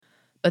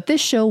But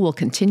this show will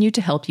continue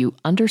to help you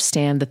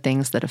understand the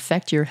things that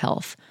affect your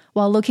health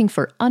while looking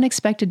for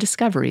unexpected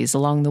discoveries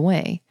along the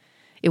way.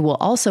 It will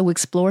also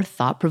explore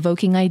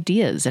thought-provoking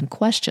ideas and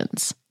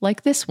questions,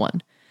 like this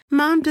one.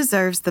 Mom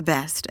deserves the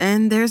best,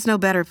 and there's no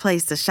better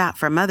place to shop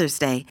for Mother's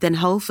Day than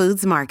Whole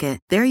Foods Market.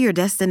 They're your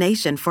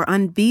destination for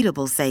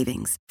unbeatable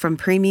savings, from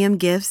premium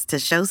gifts to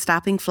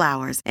show-stopping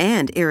flowers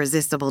and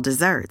irresistible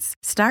desserts.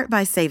 Start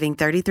by saving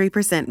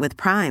 33% with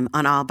Prime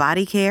on all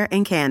body care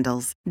and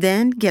candles.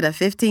 Then get a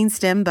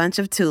 15-stem bunch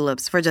of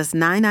tulips for just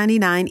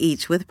 $9.99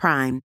 each with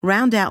Prime.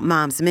 Round out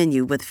Mom's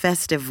menu with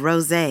festive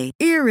rosé,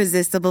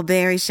 irresistible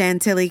berry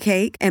chantilly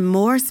cake, and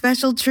more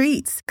special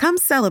treats. Come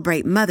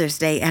celebrate Mother's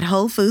Day at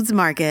Whole Foods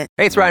Market.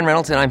 Hey, it's Ryan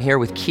Reynolds, and I'm here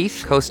with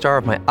Keith, co-star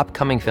of my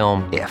upcoming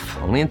film, If,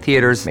 only in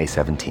theaters May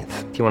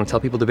 17th. Do you want to tell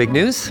people the big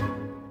news?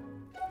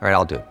 All right,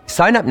 I'll do it.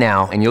 Sign up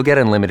now and you'll get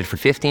unlimited for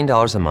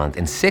 $15 a month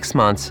and 6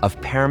 months of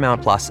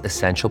Paramount Plus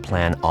Essential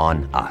Plan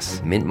on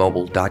us.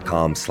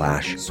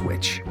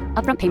 MintMobile.com/switch.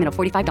 Upfront payment of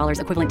 $45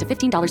 equivalent to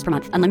 $15 per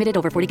month. Unlimited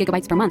over 40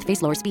 gigabytes per month.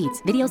 Face lower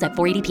speeds. Videos at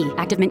 480p.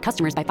 Active Mint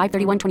customers by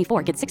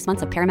 531.24 get 6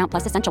 months of Paramount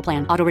Plus Essential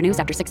Plan. Auto renews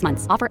after 6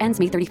 months. Offer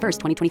ends May 31st,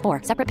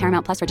 2024. Separate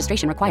Paramount Plus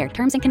registration required.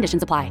 Terms and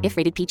conditions apply if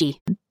rated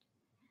PG.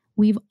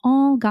 We've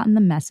all gotten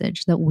the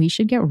message that we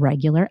should get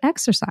regular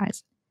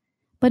exercise.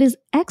 But is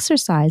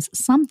exercise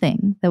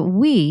something that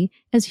we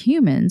as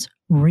humans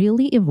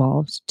really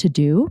evolved to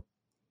do?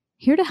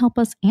 Here to help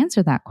us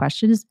answer that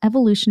question is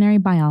evolutionary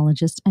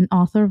biologist and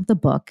author of the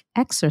book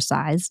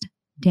Exercised,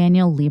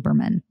 Daniel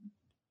Lieberman.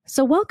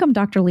 So welcome,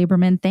 Dr.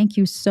 Lieberman. Thank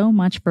you so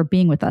much for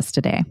being with us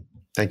today.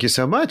 Thank you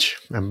so much.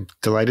 I'm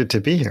delighted to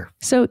be here.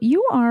 So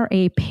you are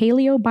a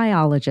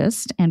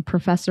paleobiologist and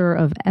professor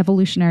of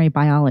evolutionary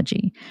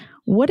biology.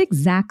 What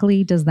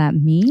exactly does that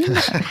mean?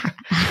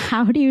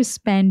 How do you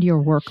spend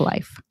your work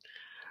life?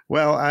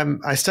 Well,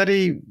 I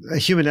study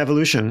human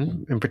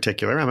evolution in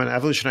particular. I'm an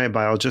evolutionary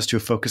biologist who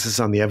focuses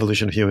on the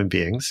evolution of human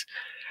beings.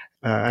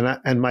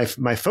 And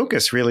my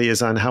focus really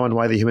is on how and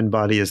why the human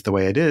body is the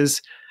way it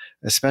is,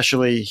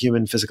 especially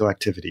human physical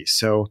activity.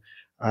 So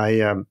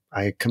I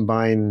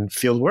combine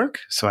field work.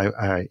 So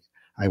I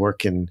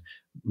work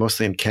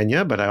mostly in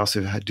Kenya, but I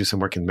also do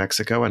some work in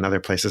Mexico and other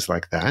places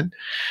like that.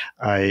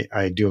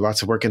 I do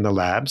lots of work in the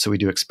lab. So we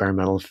do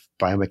experimental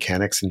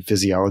biomechanics and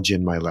physiology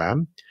in my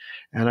lab.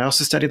 And I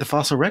also study the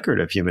fossil record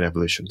of human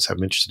evolution. So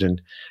I'm interested in,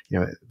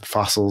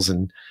 fossils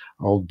and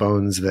old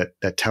bones that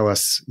tell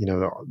us,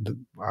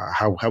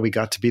 how we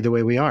got to be the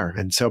way we are.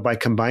 And so by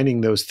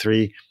combining those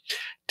three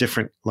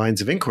different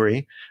lines of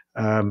inquiry,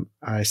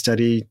 I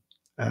study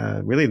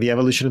really the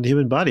evolution of the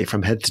human body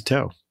from head to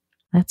toe.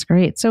 That's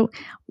great. So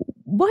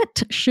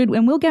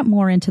and we'll get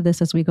more into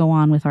this as we go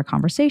on with our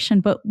conversation,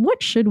 but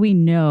what should we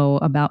know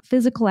about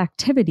physical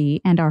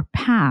activity and our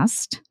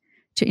past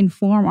to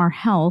inform our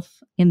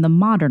health in the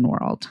modern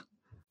world?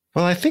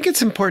 Well, I think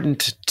it's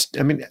important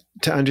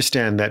to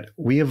understand that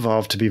we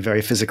evolved to be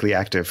very physically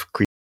active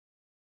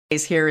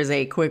creatures. Here is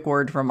a quick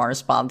word from our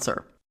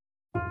sponsor.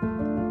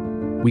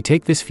 We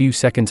take this few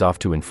seconds off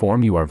to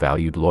inform you, our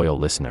valued loyal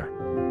listener,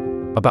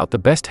 about the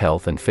best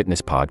health and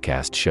fitness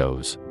podcast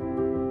shows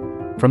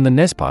from the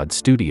Nezpod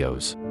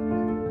studios.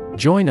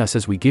 Join us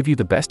as we give you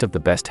the best of the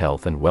best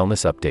health and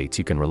wellness updates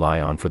you can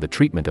rely on for the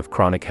treatment of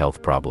chronic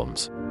health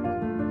problems.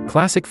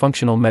 Classic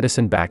functional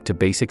medicine back to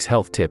basics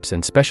health tips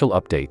and special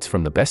updates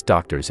from the best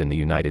doctors in the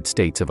United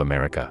States of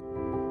America.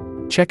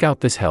 Check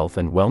out this health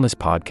and wellness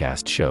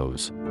podcast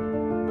shows.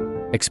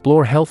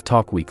 Explore Health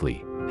Talk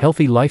Weekly,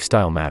 Healthy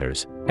Lifestyle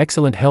Matters,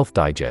 Excellent Health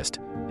Digest,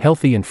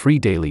 Healthy and Free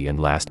Daily, and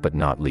last but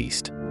not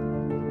least,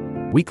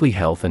 Weekly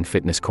Health and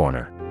Fitness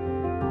Corner.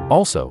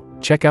 Also,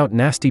 check out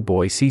Nasty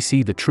Boy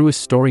CC, the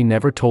truest story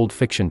never told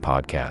fiction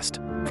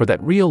podcast, for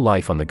that real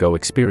life on the go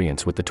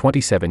experience with the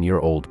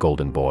 27-year-old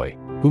golden boy,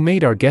 who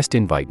made our guest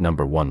invite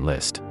 #1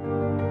 list.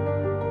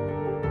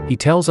 He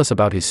tells us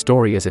about his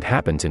story as it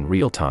happens in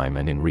real time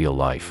and in real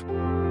life.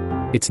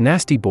 It's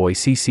Nasty Boy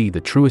CC, the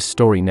truest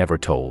story never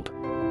told.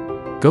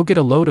 Go get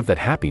a load of that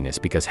happiness,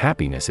 because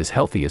happiness is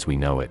healthy as we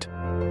know it.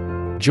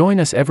 Join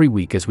us every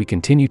week as we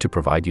continue to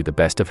provide you the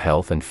best of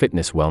health and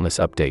fitness wellness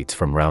updates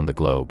from around the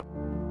globe.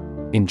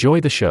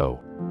 Enjoy the show.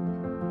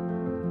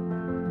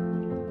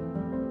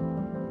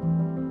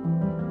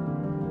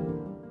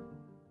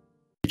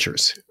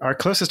 Our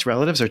closest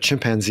relatives are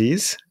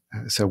chimpanzees.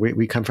 So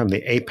we come from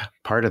the ape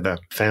part of the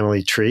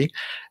family tree.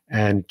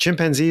 And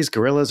chimpanzees,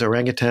 gorillas,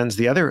 orangutans,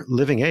 the other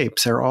living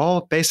apes are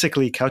all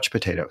basically couch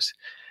potatoes.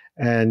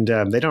 And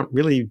they don't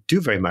really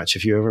do very much.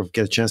 If you ever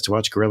get a chance to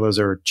watch gorillas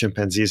or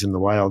chimpanzees in the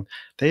wild,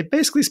 they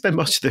basically spend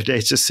most of their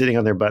days just sitting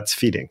on their butts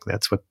feeding.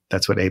 That's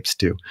what apes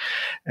do.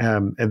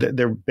 And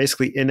they're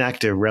basically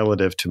inactive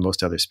relative to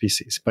most other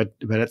species. But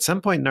at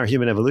some point in our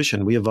human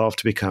evolution, we evolved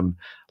to become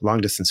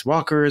long-distance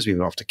walkers. We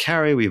evolved to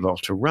carry. We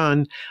evolved to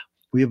run.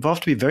 We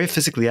evolved to be very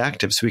physically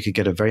active so we could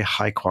get a very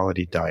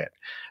high-quality diet.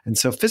 And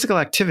so physical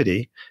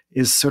activity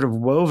is sort of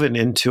woven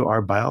into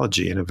our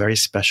biology in a very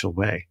special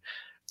way.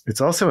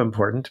 It's also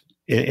important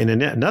in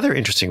another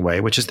interesting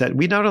way, which is that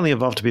we not only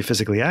evolved to be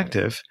physically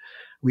active,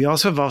 we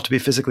also evolved to be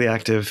physically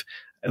active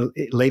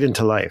late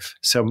into life.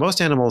 So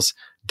most animals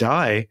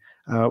die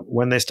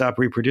when they stop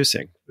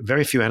reproducing.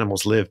 Very few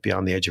animals live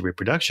beyond the age of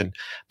reproduction.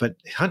 But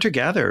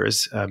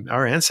hunter-gatherers,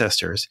 our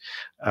ancestors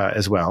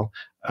as well,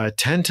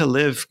 tend to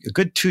live a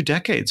good 2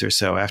 decades or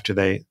so after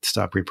they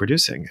stop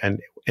reproducing.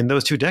 And in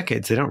those 2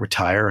 decades, they don't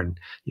retire and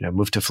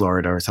move to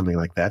Florida or something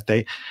like that.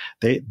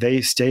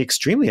 They stay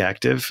extremely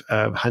active,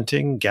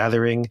 hunting,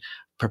 gathering,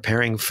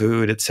 preparing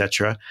food,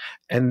 etc.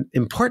 And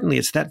importantly,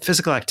 it's that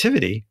physical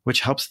activity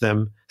which helps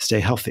them stay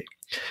healthy.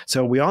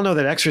 So we all know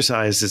that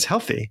exercise is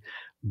healthy.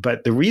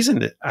 But the reason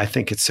that I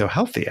think it's so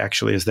healthy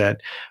actually is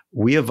that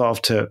we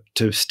evolved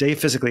to stay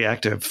physically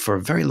active for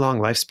a very long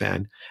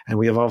lifespan. And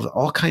we evolved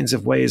all kinds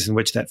of ways in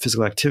which that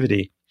physical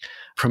activity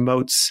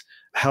promotes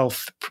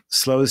health,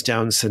 slows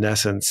down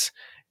senescence.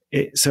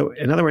 So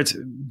in other words,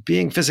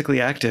 being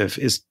physically active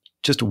is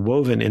just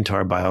woven into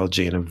our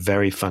biology in a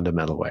very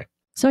fundamental way.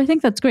 So I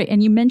think that's great.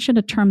 And you mentioned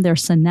a term there,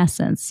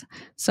 senescence.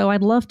 So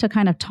I'd love to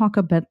kind of talk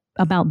a bit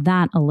about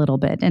that a little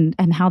bit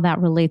and how that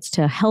relates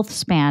to health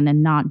span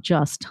and not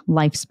just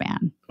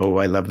lifespan. Oh,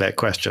 I love that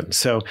question.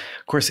 So,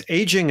 of course,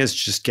 aging is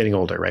just getting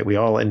older, right? We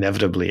all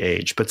inevitably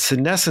age, but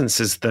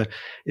senescence is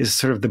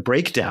sort of the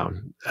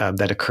breakdown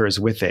that occurs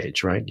with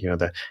age, right?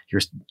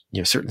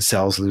 Certain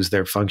cells lose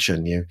their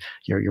function.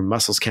 Your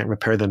muscles can't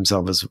repair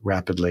themselves as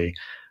rapidly.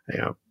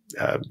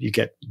 You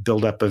get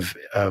buildup of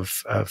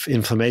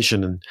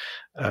inflammation and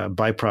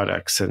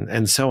byproducts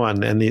and so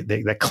on, and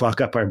they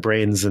clog up our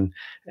brains and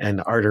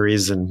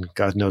arteries and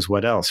God knows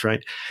what else,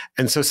 right?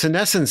 And so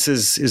senescence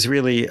is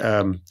really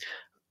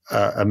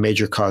a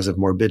major cause of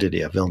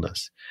morbidity, of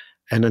illness.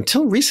 And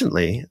until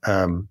recently,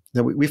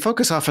 we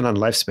focus often on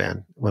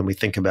lifespan when we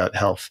think about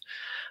health,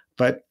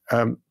 but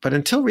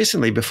until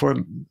recently, before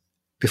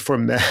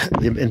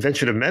the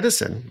invention of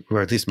medicine,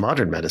 or at least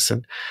modern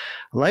medicine,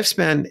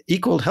 lifespan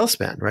equaled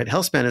healthspan, right?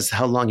 Healthspan is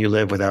how long you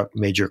live without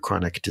major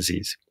chronic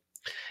disease.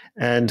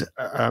 And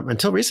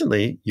until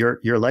recently, your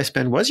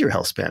lifespan was your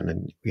healthspan.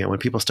 And when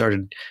people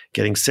started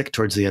getting sick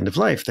towards the end of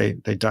life, they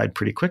died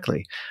pretty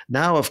quickly.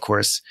 Now, of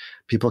course,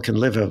 people can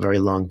live a very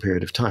long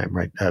period of time,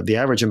 right? The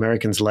average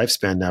American's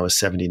lifespan now is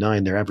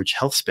 79. Their average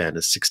health span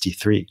is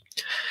 63,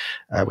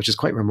 which is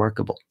quite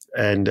remarkable.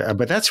 And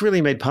but that's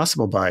really made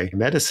possible by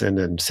medicine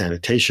and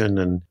sanitation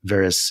and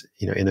various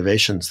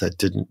innovations that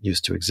didn't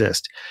used to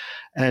exist.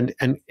 And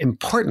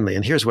importantly,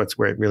 and here's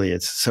where it really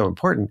is so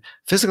important: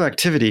 physical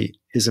activity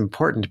is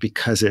important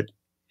because it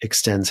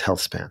extends health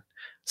span.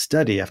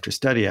 Study after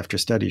study after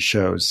study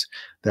shows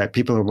that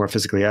people who are more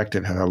physically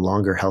active have a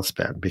longer health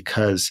span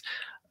because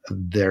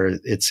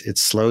it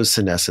slows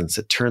senescence.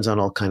 It turns on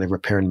all kind of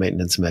repair and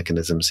maintenance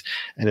mechanisms.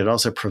 And it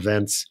also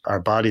prevents our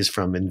bodies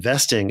from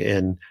investing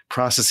in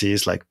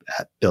processes like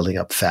building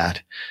up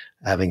fat,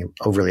 having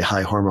overly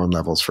high hormone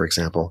levels, for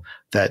example,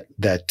 that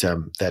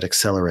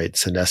accelerate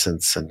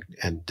senescence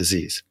and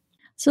disease.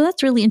 So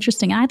that's really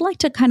interesting. I'd like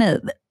to kind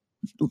of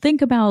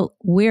think about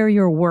where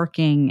you're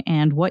working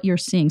and what you're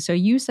seeing. So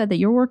you said that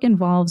your work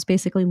involves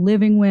basically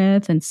living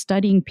with and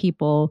studying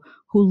people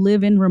who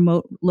live in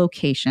remote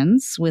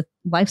locations with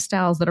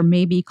lifestyles that are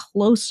maybe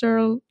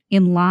closer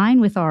in line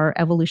with our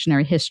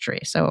evolutionary history.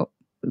 So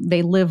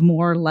they live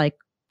more like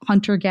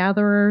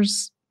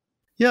hunter-gatherers.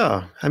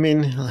 Yeah. I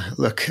mean,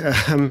 look,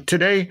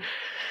 today,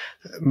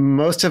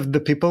 most of the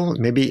people,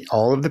 maybe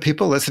all of the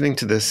people listening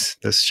to this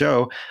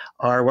show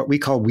are what we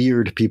call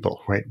weird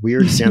people, right?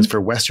 Weird stands for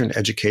Western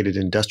educated,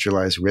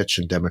 industrialized, rich,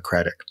 and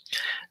democratic.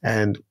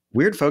 And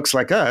weird folks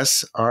like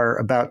us are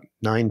about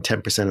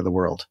 9-10% of the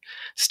world.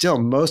 Still,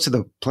 most of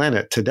the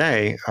planet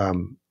today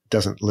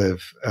doesn't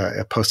live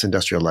a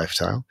post-industrial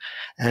lifestyle.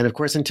 And of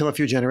course, until a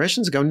few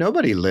generations ago,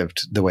 nobody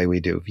lived the way we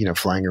do,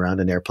 flying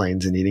around in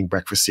airplanes and eating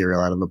breakfast cereal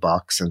out of a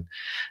box and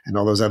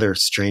all those other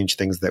strange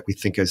things that we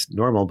think is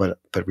normal, but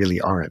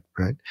really aren't,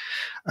 right?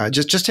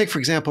 Just take, for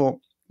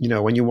example,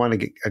 when you want to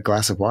get a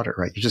glass of water,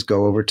 right? You just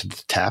go over to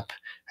the tap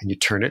and you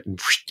turn it and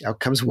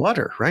out comes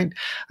water, right?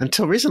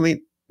 Until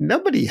recently,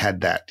 nobody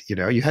had that. You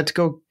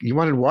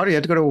wanted water, you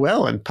had to go to a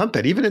well and pump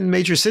it. Even in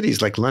major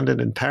cities like London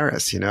and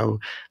Paris, there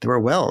were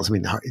wells. I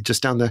mean,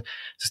 just down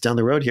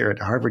the road here at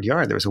Harvard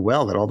Yard, there was a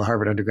well that all the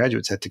Harvard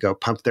undergraduates had to go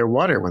pump their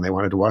water when they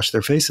wanted to wash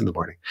their face in the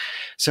morning.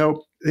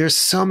 So there's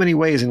so many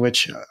ways in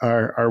which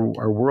our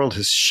world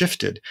has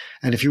shifted.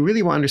 And if you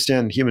really want to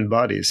understand human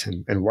bodies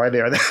and why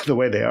they are the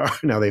way they are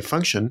and how they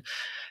function,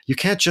 you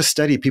can't just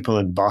study people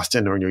in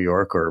Boston or New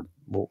York or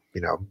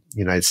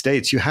United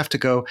States. You have to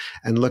go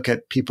and look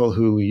at people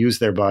who use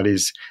their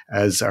bodies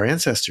as our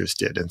ancestors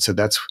did.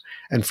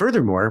 And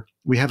furthermore,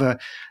 we have a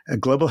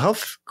global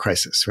health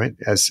crisis, right?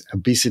 As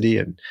obesity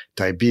and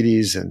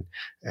diabetes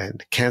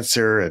and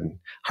cancer and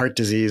heart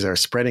disease are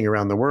spreading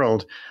around the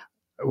world,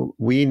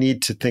 we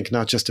need to think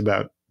not just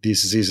about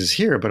these diseases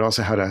here, but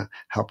also how to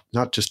help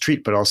not just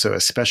treat, but also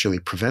especially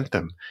prevent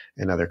them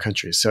in other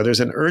countries. So there's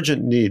an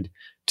urgent need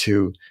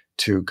to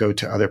go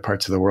to other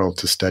parts of the world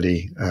to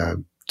study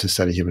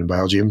human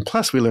biology. And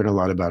plus, we learn a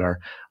lot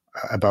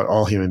about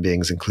all human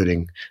beings,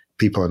 including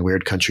people in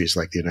weird countries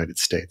like the United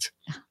States.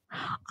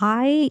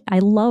 I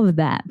love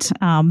that,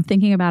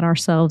 thinking about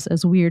ourselves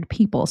as weird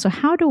people. So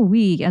how do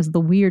we, as the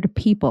weird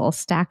people,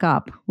 stack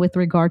up with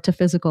regard to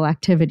physical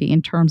activity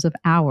in terms of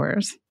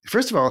hours?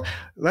 First of all,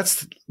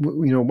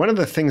 one of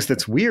the things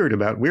that's weird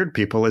about weird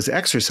people is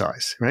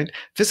exercise, right?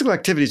 Physical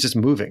activity is just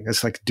moving.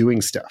 It's like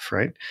doing stuff,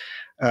 right?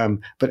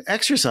 But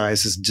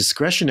exercise is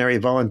discretionary,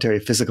 voluntary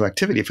physical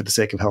activity for the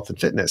sake of health and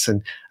fitness.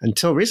 And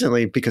until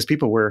recently, because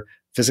people were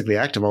physically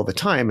active all the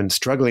time and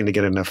struggling to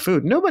get enough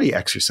food, nobody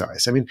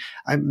exercised. I mean,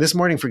 this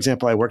morning, for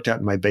example, I worked out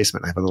in my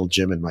basement. I have a little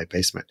gym in my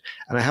basement,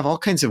 and I have all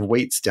kinds of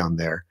weights down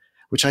there,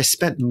 which I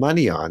spent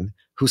money on,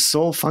 whose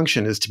sole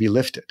function is to be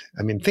lifted.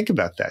 I mean, think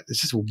about that.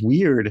 It's just a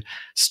weird,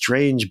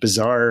 strange,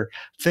 bizarre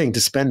thing to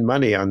spend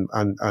money on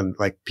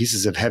like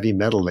pieces of heavy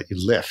metal that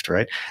you lift,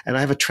 right? And I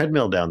have a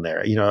treadmill down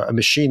there, a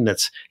machine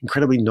that's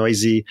incredibly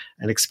noisy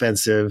and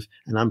expensive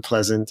and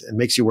unpleasant and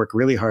makes you work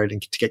really hard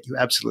and to get you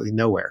absolutely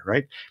nowhere,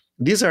 right?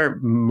 These are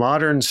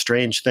modern,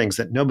 strange things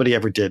that nobody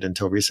ever did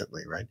until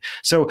recently, right?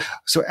 So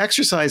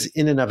exercise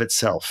in and of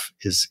itself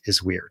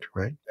is weird,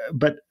 right?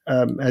 But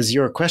as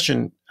your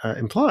question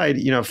implied,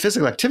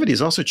 physical activity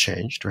has also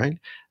changed, right?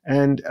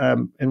 And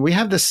we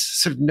have this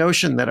sort of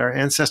notion that our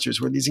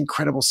ancestors were these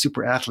incredible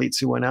super athletes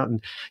who went out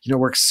and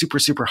worked super,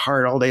 super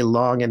hard all day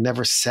long and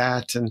never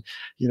sat, and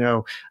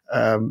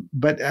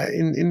but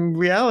in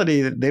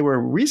reality, they were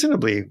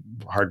reasonably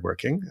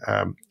hardworking.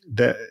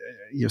 The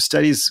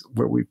studies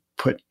where we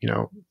put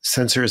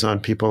sensors on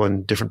people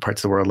in different parts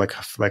of the world,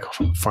 like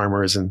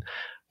farmers in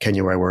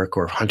Kenya where I work,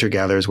 or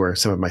hunter-gatherers where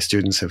some of my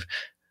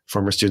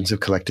former students have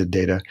collected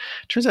data.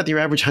 Turns out your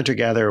average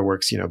hunter-gatherer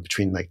works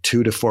between like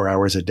 2 to 4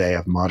 hours a day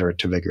of moderate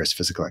to vigorous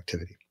physical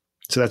activity.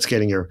 So that's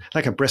getting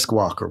like a brisk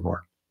walk or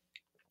more.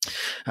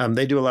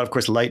 They do a lot, of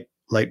course, light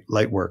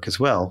work as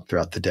well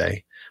throughout the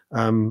day.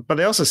 But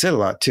they also sit a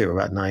lot too,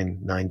 about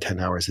 10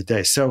 hours a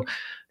day.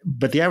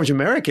 But the average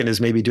American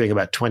is maybe doing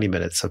about 20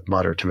 minutes of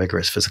moderate to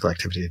vigorous physical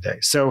activity a day.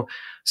 So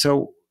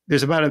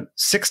there's about a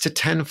 6 to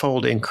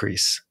 10-fold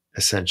increase,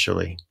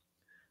 essentially,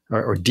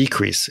 or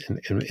decrease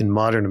in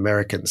modern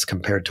Americans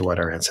compared to what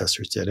our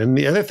ancestors did. And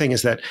the other thing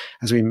is that,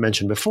 as we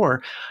mentioned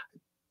before,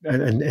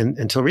 and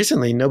until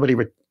recently, nobody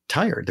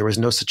retired. There was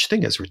no such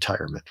thing as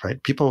retirement,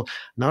 right? People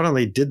not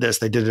only did this,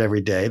 they did it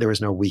every day. There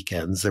was no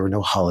weekends. There were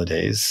no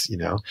holidays.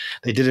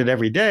 They did it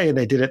every day, and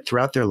they did it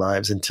throughout their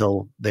lives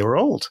until they were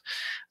old.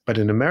 But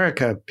in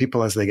America,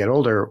 people, as they get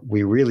older,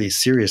 we really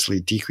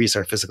seriously decrease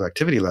our physical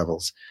activity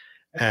levels.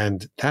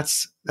 And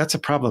that's a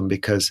problem,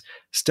 because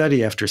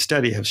study after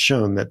study has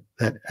shown that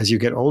as you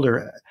get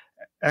older,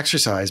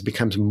 exercise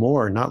becomes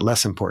more, not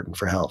less important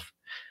for health.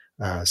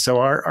 So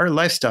our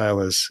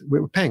lifestyle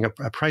we're paying a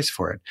price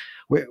for it.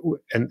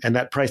 And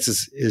that price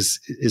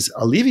is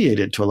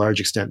alleviated to a large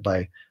extent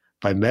by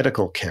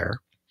medical care.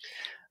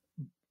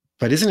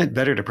 But isn't it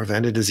better to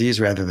prevent a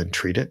disease rather than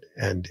treat it?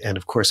 And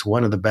of course,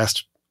 one of the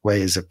best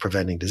ways of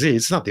preventing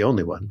disease, it's not the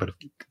only one, but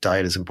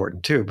diet is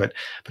important too. But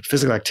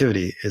physical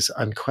activity is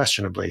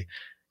unquestionably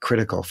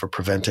critical for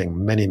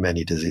preventing many,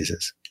 many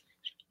diseases.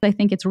 I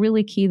think it's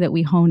really key that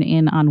we hone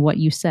in on what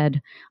you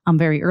said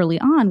very early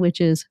on, which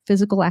is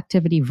physical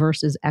activity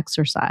versus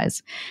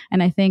exercise.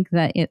 And I think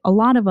that a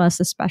lot of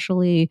us,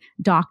 especially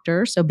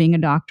doctors, so being a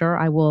doctor,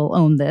 I will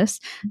own this,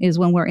 is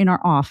when we're in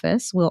our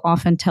office, we'll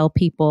often tell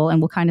people,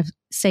 and we'll kind of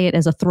say it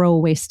as a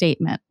throwaway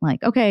statement,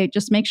 like, okay,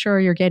 just make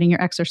sure you're getting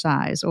your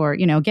exercise, or,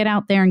 get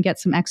out there and get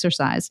some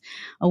exercise,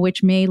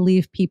 which may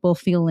leave people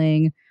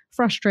feeling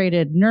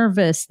frustrated,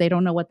 nervous. They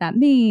don't know what that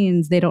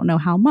means. They don't know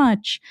how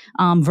much,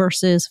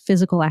 versus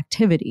physical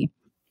activity.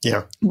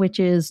 Yeah. Which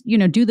is,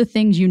 do the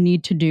things you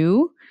need to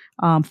do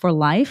for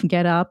life.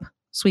 Get up,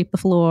 sweep the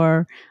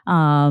floor,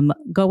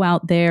 go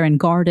out there and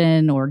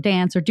garden or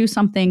dance or do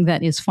something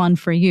that is fun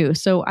for you.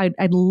 So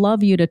I'd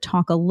love you to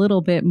talk a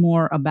little bit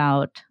more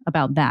about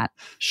that.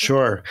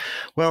 Sure.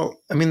 Well,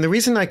 the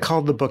reason I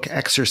called the book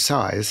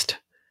Exercised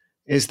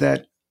is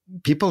that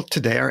people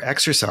today are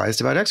exercised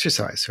about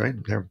exercise, right?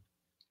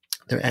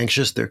 They're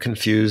anxious, they're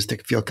confused, they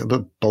feel a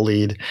little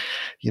bullied.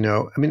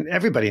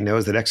 Everybody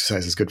knows that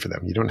exercise is good for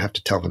them. You don't have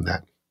to tell them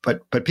that.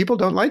 But people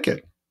don't like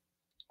it.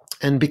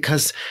 And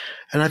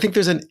I think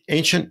there's an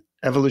ancient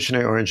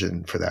evolutionary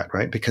origin for that,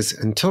 right? Because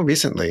until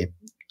recently,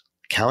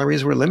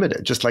 calories were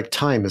limited, just like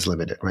time is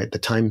limited, right? The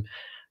time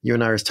you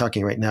and I are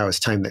talking right now is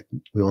time that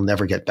we will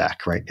never get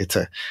back, right?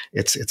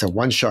 It's a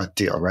one-shot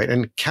deal, right?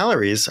 And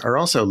calories are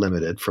also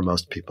limited for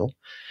most people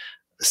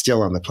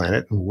still on the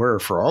planet, and were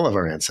for all of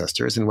our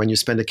ancestors. And when you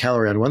spend a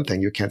calorie on one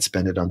thing, you can't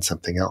spend it on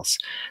something else.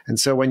 And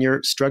so when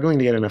you're struggling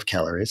to get enough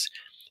calories,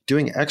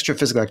 doing extra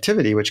physical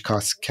activity, which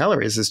costs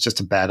calories, is just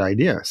a bad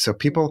idea. So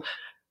people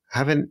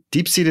have a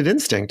deep-seated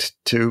instinct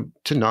to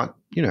not,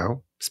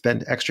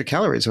 spend extra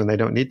calories when they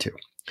don't need to.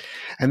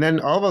 And then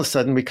all of a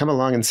sudden we come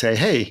along and say,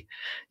 hey,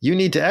 you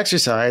need to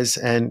exercise.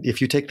 And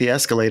if you take the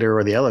escalator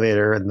or the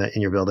elevator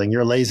in your building,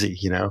 you're lazy.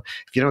 If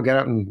you don't get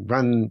out and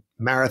run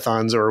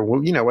marathons or,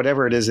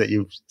 whatever it is that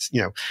you're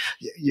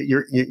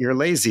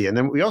lazy. And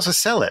then we also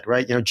sell it,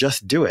 right?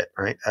 Just do it,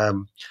 right?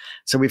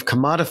 So we've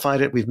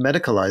commodified it. We've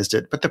medicalized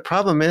it. But the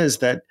problem is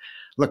that,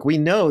 look, we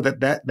know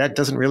that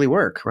doesn't really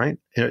work, right?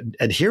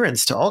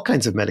 Adherence to all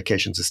kinds of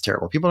medications is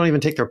terrible. People don't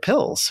even take their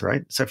pills,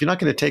 right? So if you're not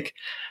going to take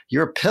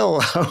your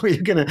pill, how are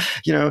you going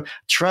to,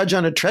 trudge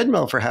on a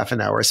treadmill for half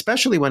an hour,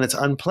 especially when it's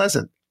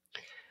unpleasant?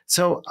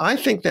 So I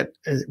think that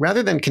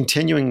rather than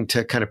continuing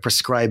to kind of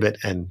prescribe it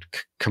and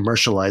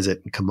commercialize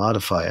it and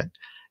commodify it,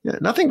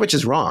 nothing which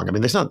is wrong. I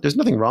mean, there's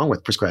nothing wrong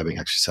with prescribing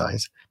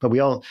exercise, but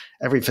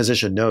every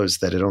physician knows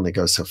that it only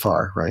goes so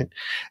far, right?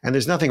 And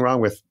there's nothing wrong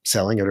with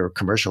selling it or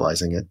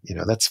commercializing it.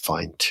 That's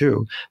fine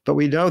too. But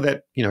we know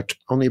that,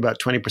 only about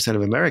 20%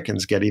 of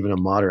Americans get even a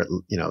moderate,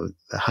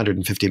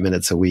 150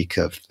 minutes a week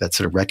of that's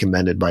sort of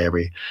recommended by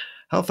every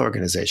health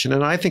organization.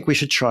 And I think we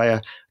should try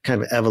a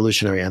kind of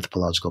evolutionary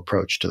anthropological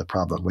approach to the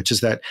problem, which is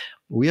that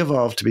we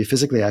evolved to be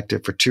physically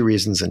active for two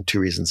reasons and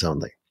two reasons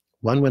only.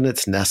 One, when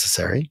it's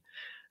necessary,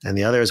 and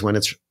the other is when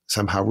it's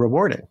somehow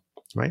rewarding,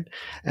 right?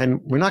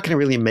 And we're not going to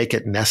really make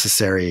it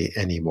necessary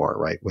anymore,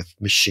 right? With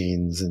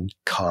machines and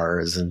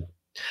cars and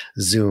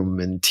Zoom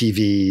and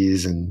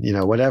TVs and,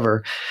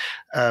 whatever.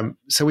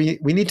 So we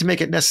need to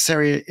make it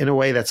necessary in a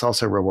way that's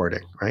also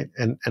rewarding, right?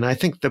 And I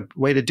think the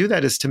way to do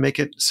that is to make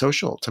it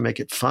social, to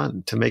make it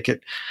fun, to make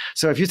it.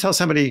 So if you tell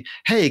somebody,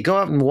 hey, go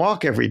out and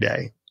walk every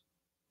day,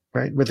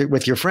 right?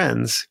 With your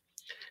friends,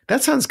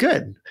 that sounds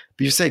good.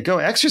 But you say, go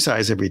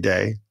exercise every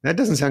day. That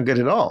doesn't sound good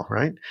at all,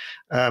 right?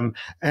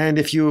 And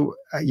if you,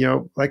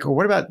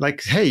 what about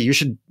hey, you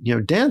should,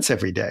 dance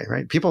every day,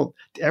 right?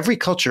 Every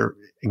culture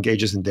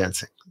engages in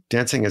dancing.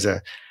 Dancing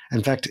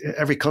in fact,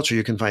 every culture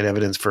you can find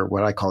evidence for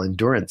what I call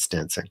endurance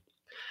dancing.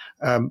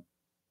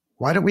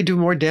 Why don't we do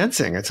more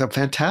dancing? It's a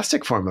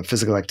fantastic form of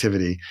physical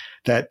activity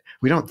that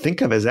we don't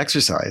think of as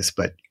exercise,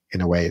 but in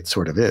a way it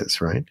sort of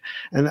is, right?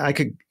 And I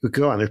could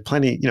go on. There's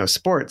plenty,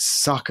 sports,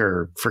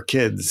 soccer for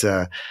kids,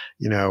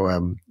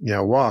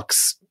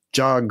 walks,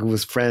 jog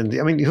with friends.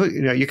 I mean,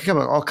 you can come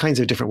up with all kinds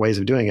of different ways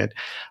of doing it,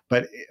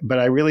 but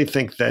I really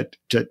think that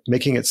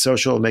making it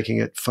social, making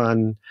it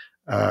fun,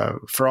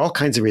 for all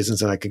kinds of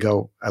reasons, and I could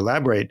go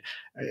elaborate,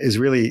 is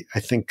really, I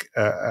think,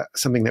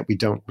 something that we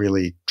don't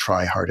really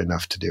try hard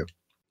enough to do.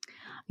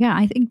 Yeah,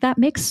 I think that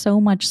makes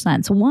so much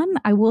sense. One,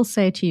 I will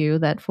say to you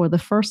that for the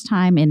first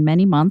time in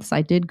many months,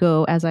 I did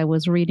go, as I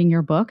was reading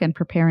your book and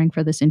preparing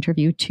for this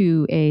interview,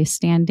 to a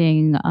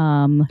standing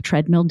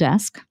treadmill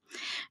desk.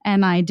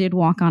 And I did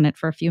walk on it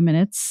for a few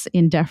minutes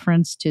in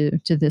deference to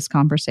this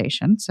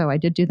conversation. So I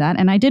did do that.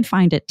 And I did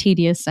find it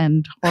tedious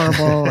and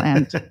horrible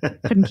and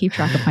couldn't keep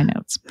track of my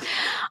notes.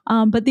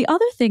 But the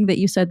other thing that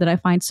you said that I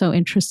find so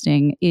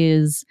interesting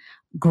is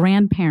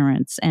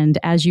grandparents and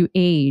as you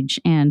age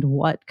and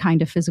what kind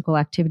of physical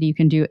activity you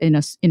can do in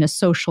a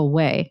social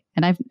way.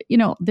 And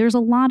there's a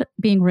lot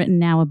being written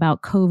now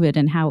about COVID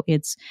and how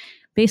it's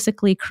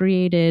basically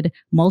created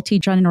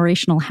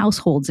multi-generational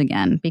households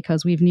again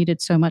because we've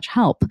needed so much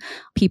help.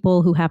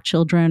 People who have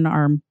children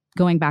are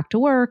going back to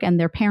work and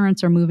their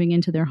parents are moving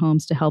into their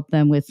homes to help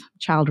them with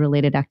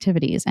child-related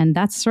activities. And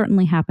that's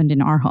certainly happened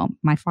in our home.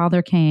 My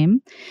father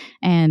came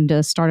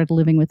and started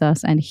living with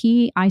us. And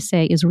he, I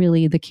say, is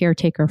really the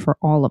caretaker for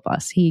all of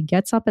us. He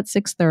gets up at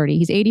 6:30.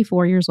 He's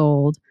 84 years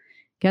old.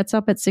 Gets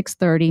up at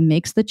 6:30,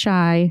 makes the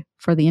chai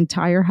for the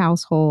entire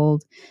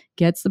household,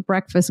 gets the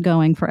breakfast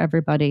going for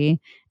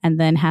everybody, and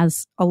then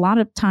has a lot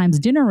of times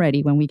dinner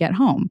ready when we get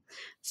home.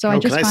 So I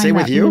just can I find stay that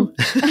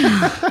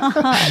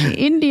with you?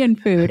 Indian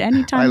food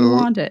anytime you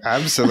want it.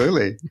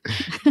 Absolutely.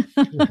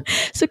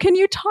 So can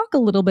you talk a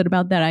little bit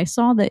about that? I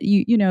saw that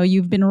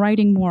you've been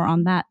writing more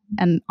on that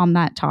and on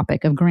that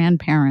topic of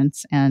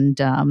grandparents and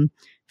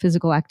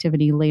physical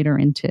activity later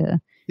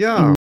into.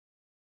 Yeah.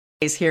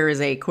 Here is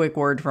a quick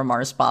word from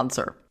our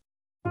sponsor.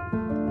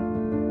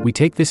 We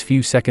take this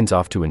few seconds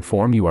off to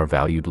inform you, our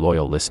valued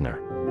loyal listener,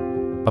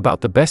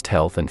 about the best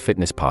health and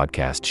fitness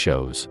podcast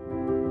shows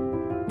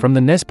from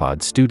the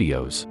Nespod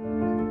studios.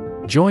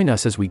 Join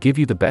us as we give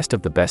you the best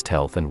of the best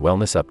health and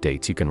wellness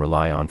updates you can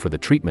rely on for the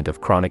treatment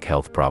of chronic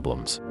health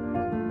problems.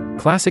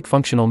 Classic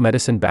functional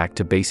medicine back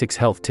to basics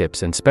health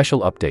tips and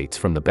special updates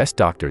from the best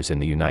doctors in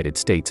the United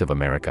States of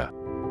America.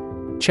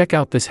 Check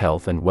out this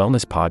health and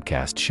wellness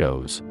podcast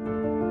shows.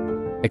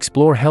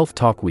 Explore Health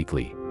Talk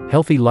Weekly,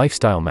 Healthy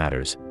Lifestyle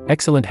Matters,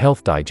 Excellent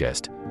Health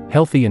Digest,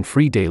 Healthy and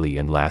Free Daily,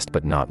 and last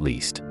but not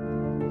least,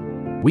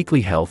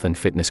 Weekly Health and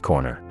Fitness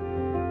Corner.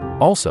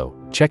 Also,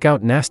 check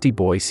out Nasty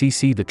Boy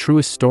CC, the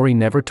truest story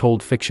never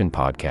told fiction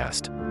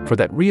podcast, for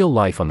that real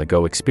life on the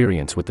go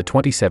experience with the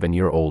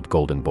 27-year-old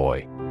golden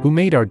boy, who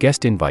made our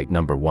guest invite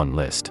 #1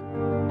 list.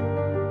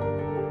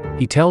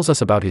 He tells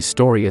us about his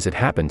story as it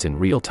happens in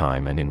real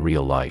time and in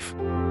real life.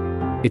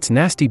 It's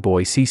Nasty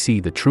Boy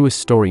CC, the truest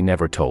story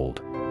never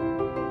told.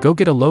 Go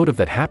get a load of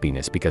that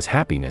happiness, because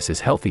happiness is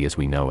healthy as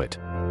we know it.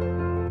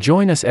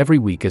 Join us every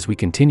week as we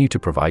continue to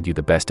provide you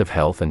the best of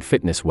health and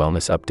fitness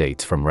wellness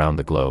updates from around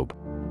the globe.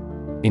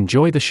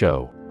 Enjoy the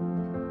show.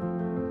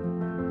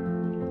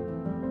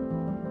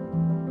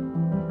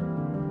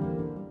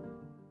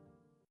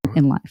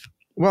 In life.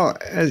 Well,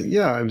 as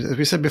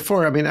we said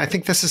before, I mean, I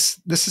think this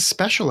is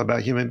special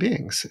about human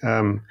beings.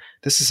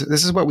 This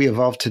is what we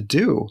evolved to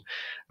do.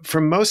 For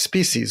most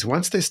species,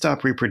 once they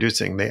stop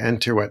reproducing, they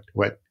enter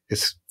what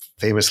is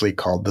famously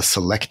called the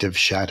selective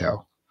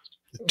shadow,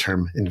 a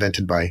term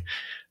invented by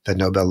the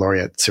Nobel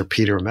laureate Sir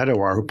Peter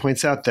Medawar, who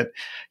points out that,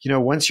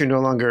 once you're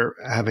no longer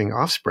having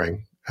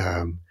offspring,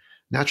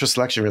 natural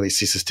selection really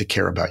ceases to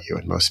care about you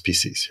in most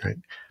species, right?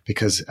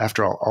 Because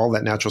after all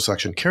that natural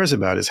selection cares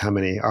about is how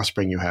many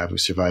offspring you have who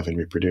survive and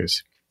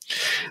reproduce.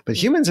 But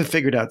humans have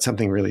figured out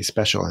something really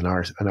special in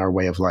our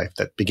way of life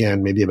that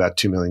began maybe about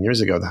 2 million years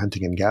ago, the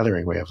hunting and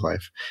gathering way of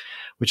life,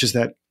 which is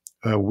that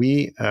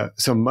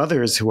so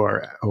mothers who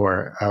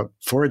are out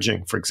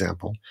foraging, for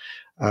example,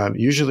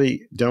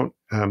 usually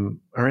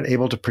aren't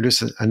able to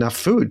produce enough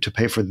food to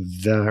pay for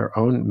their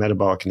own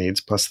metabolic needs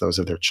plus those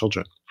of their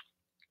children.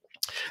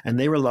 And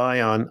they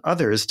rely on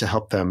others to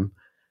help them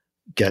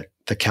get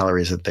the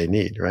calories that they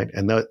need, right?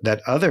 And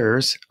that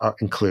others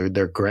include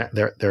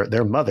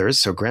their mothers,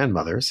 so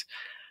grandmothers,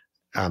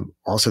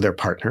 also their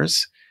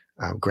partners,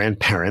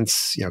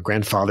 grandparents,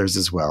 grandfathers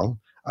as well,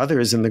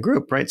 others in the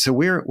group, right? So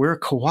we're a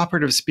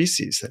cooperative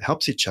species that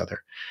helps each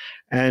other.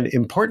 And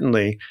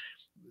importantly,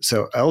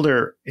 so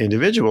elder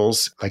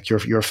individuals like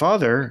your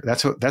father,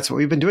 that's what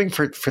we've been doing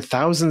for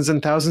thousands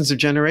and thousands of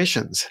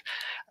generations.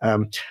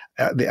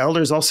 The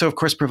elders also, of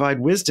course,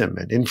 provide wisdom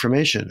and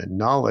information and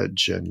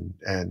knowledge, and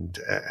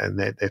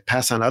they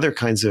pass on other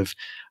kinds of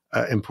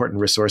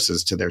important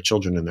resources to their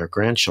children and their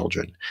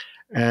grandchildren,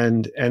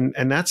 and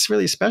that's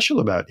really special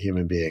about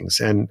human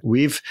beings. And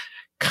we've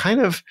kind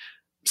of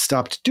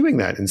stopped doing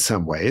that in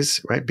some ways,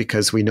 right?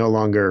 Because we no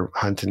longer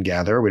hunt and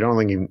gather.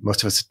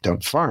 Most of us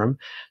don't farm,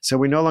 so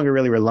we're no longer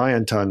really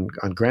reliant on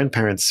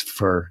grandparents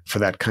for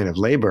that kind of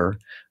labor.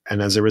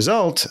 And as a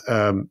result,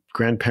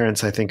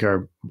 grandparents, I think,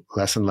 are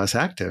less and less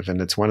active. And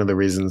it's one of the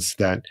reasons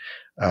that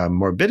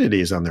morbidity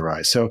is on the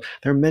rise. So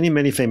there are many,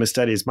 many famous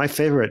studies. My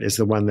favorite is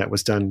the one that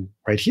was done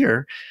right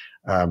here.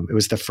 It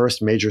was the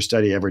first major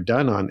study ever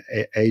done on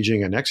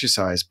aging and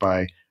exercise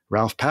by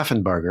Ralph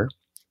Paffenbarger,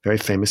 very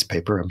famous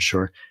paper. I'm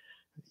sure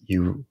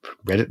you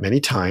read it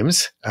many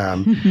times.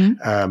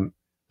 Published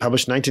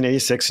in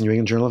 1986 in New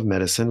England Journal of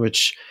Medicine,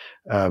 which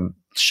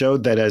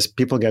showed that as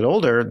people get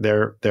older,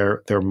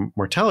 their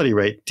mortality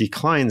rate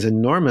declines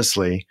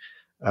enormously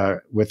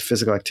with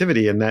physical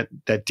activity, and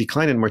that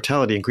decline in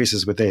mortality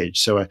increases with age.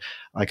 So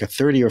like a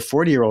 30 or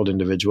 40-year-old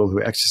individual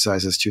who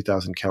exercises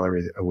 2,000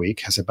 calories a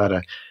week has about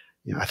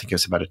I think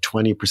it's about a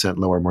 20%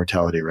 lower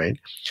mortality rate.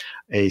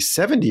 A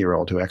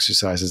 70-year-old who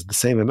exercises the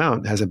same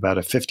amount has about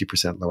a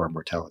 50% lower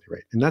mortality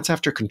rate. And that's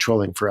after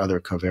controlling for other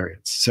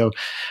covariants. So,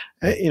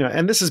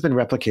 and this has been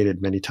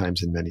replicated many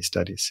times in many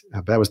studies.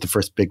 But that was the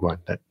first big one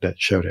that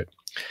showed it.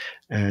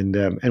 And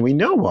we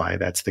know why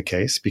that's the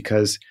case,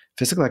 because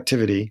physical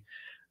activity,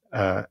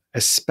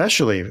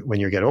 especially when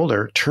you get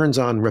older, turns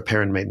on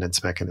repair and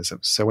maintenance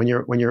mechanisms. So when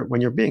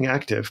you're being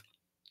active,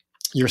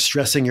 you're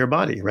stressing your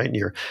body, right?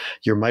 Your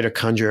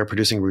mitochondria are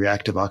producing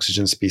reactive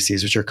oxygen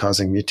species, which are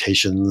causing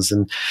mutations,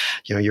 and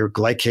you're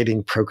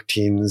glycating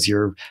proteins.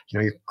 You're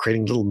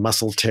creating little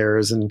muscle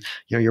tears, and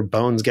your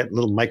bones get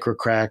little micro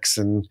cracks,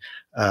 and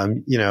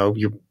you have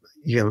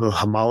a little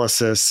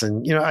hemolysis,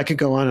 and I could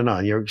go on and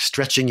on. You're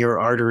stretching your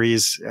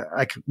arteries.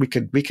 We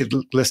could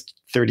list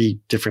 30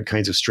 different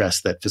kinds of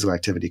stress that physical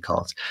activity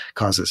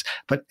causes,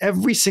 but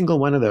every single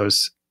one of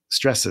those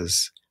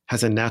stresses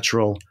has a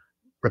natural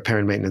repair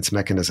and maintenance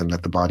mechanism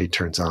that the body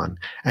turns on.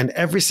 And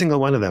every single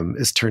one of them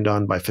is turned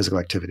on by physical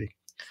activity.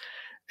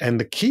 And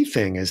the key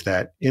thing is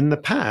that in the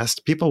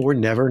past, people were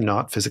never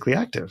not physically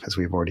active, as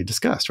we've already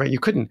discussed, right? You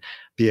couldn't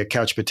be a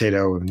couch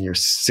potato in your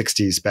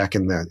 60s back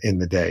in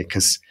the day,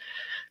 because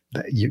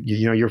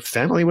your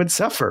family would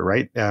suffer,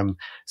 right?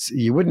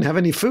 You wouldn't have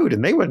any food,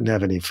 and they wouldn't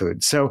have any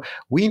food. So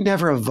we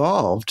never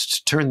evolved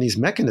to turn these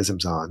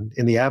mechanisms on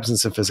in the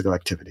absence of physical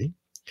activity.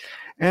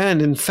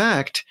 And in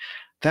fact,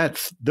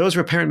 those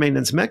repair and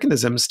maintenance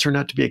mechanisms turn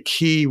out to be a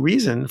key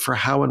reason for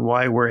how and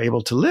why we're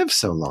able to live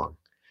so long.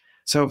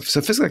 So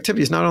physical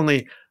activity is not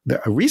only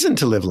a reason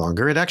to live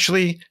longer, it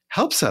actually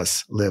helps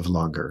us live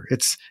longer.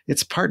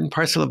 It's part and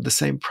parcel of the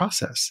same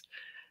process.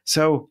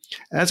 So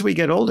as we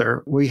get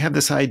older, we have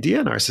this idea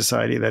in our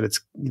society that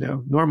it's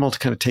normal to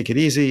kind of take it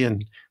easy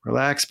and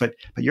relax. But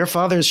your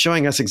father is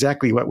showing us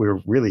exactly what we're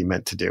really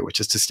meant to do,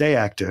 which is to stay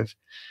active.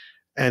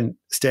 And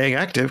staying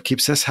active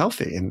keeps us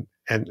healthy and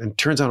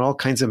turns on all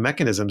kinds of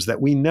mechanisms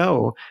that we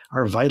know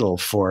are vital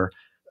for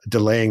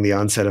delaying the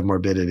onset of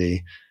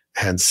morbidity,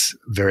 hence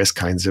various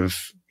kinds of,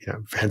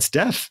 hence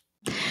death.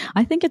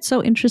 I think it's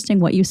so interesting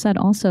what you said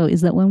also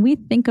is that when we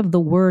think of the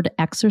word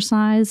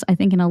exercise, I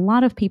think in a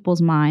lot of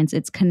people's minds,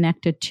 it's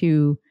connected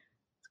to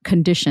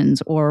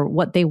conditions or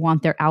what they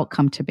want their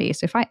outcome to be.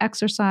 So if I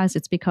exercise,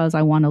 it's because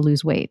I want to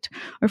lose weight.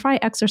 Or if I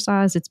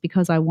exercise, it's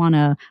because I want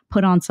to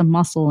put on some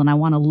muscle and I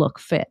want to look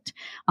fit.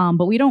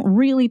 But we don't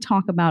really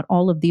talk about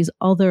all of these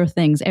other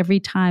things. Every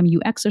time you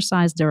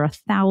exercise, there are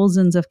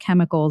thousands of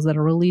chemicals that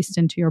are released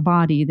into your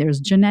body. There's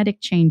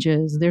genetic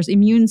changes. There's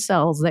immune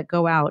cells that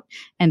go out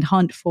and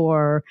hunt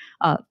for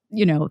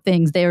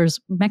things. There's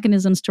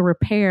mechanisms to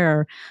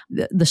repair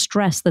the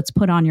stress that's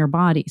put on your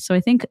body. So I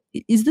think,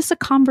 is this a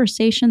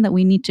conversation that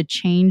we need to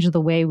change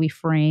the way we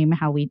frame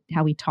how we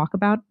talk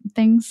about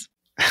things?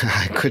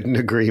 I couldn't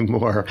agree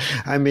more.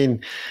 I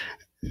mean,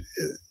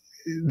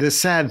 the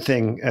sad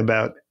thing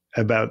about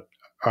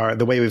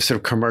the way we've sort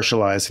of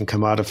commercialized and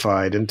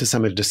commodified and to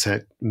some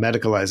extent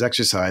medicalized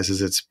exercise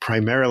is it's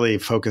primarily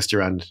focused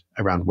around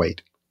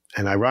weight.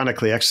 And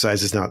ironically,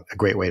 exercise is not a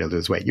great way to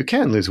lose weight. You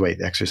can lose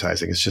weight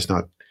exercising. It's just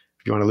not,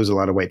 if you want to lose a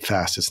lot of weight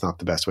fast, it's not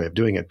the best way of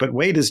doing it. But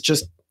weight is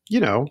just,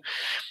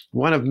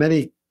 one of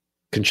many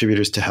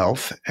contributors to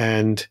health.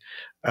 And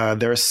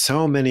there are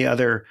so many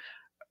other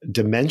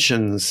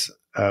dimensions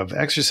of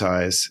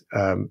exercise.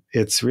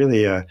 It's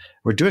really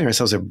we're doing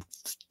ourselves a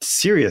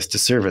serious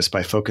disservice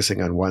by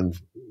focusing on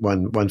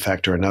one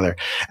factor or another.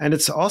 And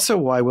it's also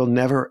why we'll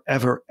never,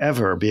 ever,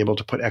 ever be able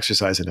to put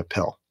exercise in a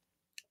pill.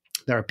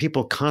 There are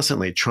people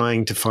constantly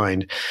trying to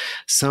find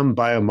some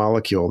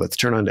biomolecule that's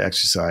turned on to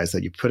exercise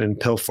that you put in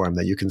pill form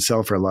that you can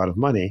sell for a lot of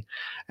money.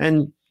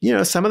 And,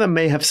 some of them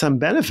may have some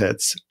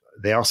benefits.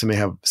 They also may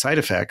have side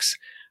effects.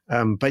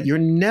 But you're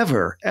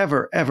never,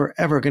 ever, ever,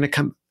 ever going to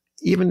come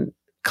even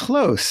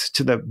close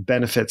to the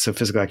benefits of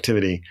physical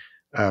activity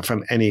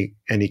from any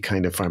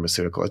kind of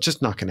pharmaceutical. It's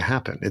just not going to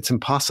happen. It's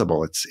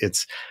impossible.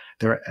 It's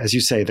there, as you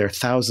say, there are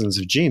thousands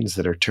of genes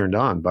that are turned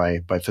on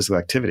by physical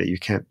activity. You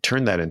can't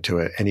turn that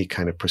into any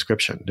kind of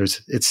prescription.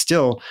 It's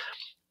still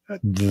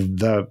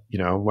the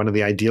one of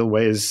the ideal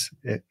ways,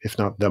 if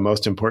not the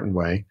most important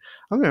way,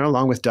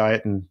 along with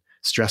diet and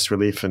stress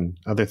relief and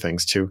other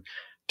things to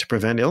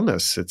prevent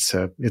illness. It's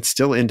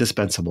still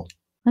indispensable.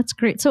 That's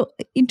great. So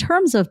in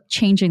terms of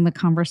changing the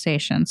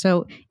conversation,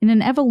 so in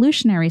an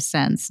evolutionary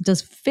sense,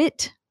 does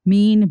fit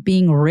mean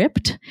being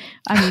ripped?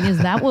 I mean, is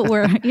that what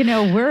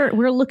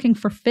we're looking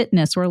for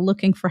fitness, we're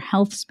looking for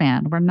health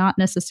span. We're not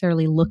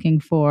necessarily looking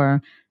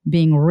for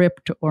being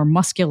ripped or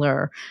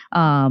muscular.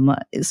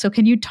 So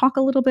can you talk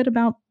a little bit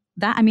about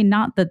that? I mean,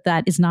 not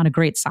that is not a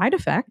great side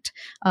effect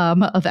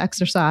of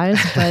exercise,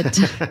 but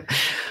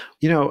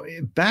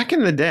back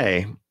in the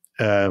day,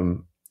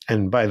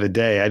 and by the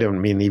day, I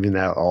don't mean even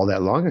all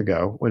that long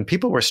ago, when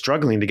people were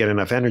struggling to get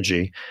enough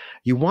energy,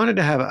 you wanted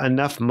to have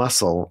enough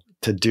muscle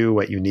to do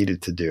what you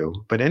needed to do.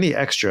 But any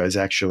extra is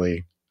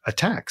actually a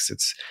tax.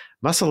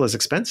 Muscle is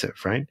expensive,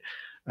 right?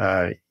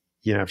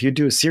 If you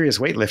do serious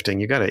weightlifting,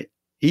 you got to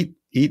eat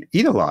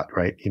a lot,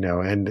 right?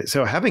 And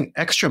so having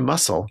extra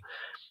muscle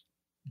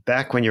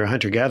back when you're a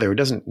hunter-gatherer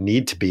doesn't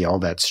need to be all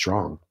that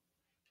strong.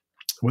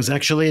 Was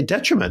actually a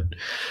detriment.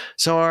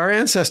 So our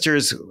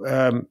ancestors,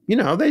 they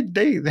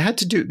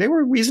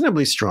were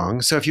reasonably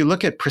strong. So if you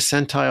look at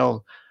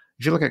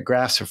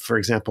graphs of, for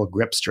example,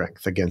 grip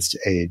strength against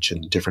age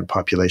in different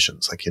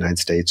populations like United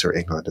States or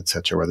England, et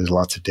cetera, where there's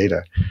lots of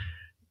data,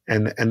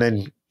 and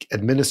then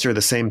administer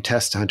the same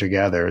test to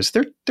hunter-gatherers,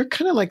 they're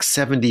kind of like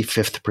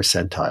 75th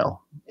percentile,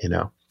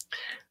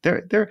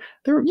 They're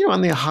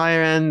on the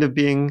higher end of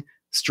being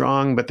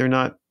strong, but they're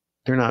not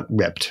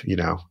ripped,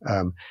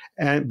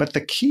 but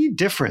the key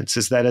difference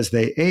is that as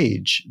they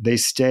age, they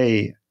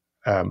stay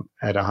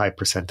at a high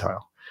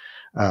percentile,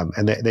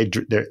 and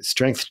their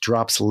strength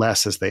drops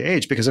less as they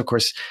age because, of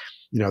course,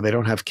 they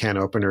don't have can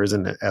openers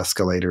and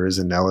escalators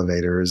and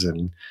elevators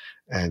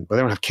but they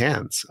don't have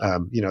cans.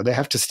 They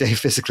have to stay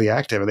physically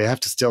active, and they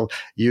have to still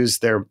use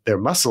their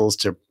muscles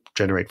to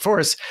generate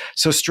force.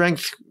 So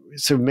strength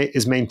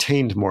is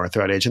maintained more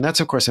throughout age, and that's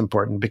of course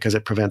important because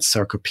it prevents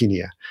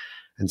sarcopenia.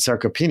 And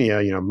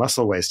sarcopenia,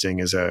 muscle wasting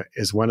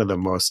is one of the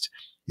most,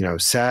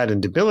 sad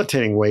and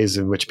debilitating ways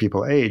in which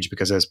people age,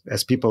 because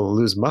as people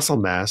lose muscle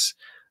mass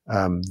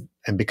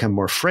and become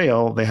more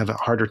frail, they have a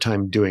harder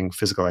time doing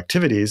physical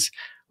activities,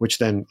 which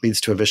then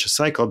leads to a vicious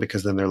cycle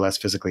because then they're less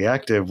physically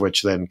active,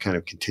 which then kind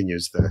of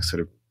continues the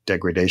sort of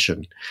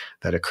degradation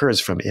that occurs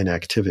from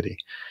inactivity.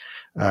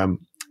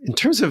 In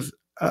terms of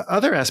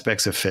other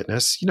aspects of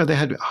fitness, they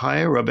had high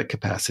aerobic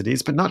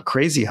capacities, but not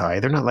crazy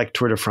high. They're not like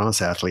Tour de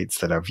France athletes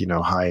that have,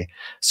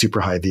 super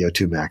high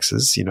VO2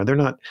 maxes. They're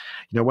not,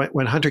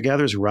 when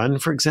hunter-gatherers run,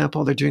 for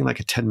example, they're doing like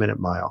a 10-minute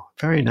mile,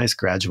 very nice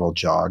gradual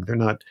jog. They're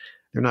not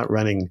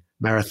running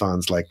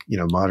marathons like,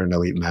 modern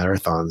elite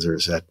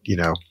marathons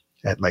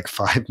at like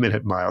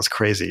 5-minute miles.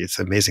 Crazy. It's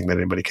amazing that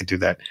anybody could do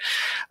that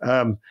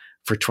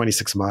for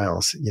 26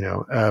 miles,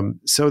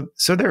 So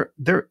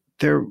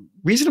they're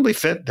reasonably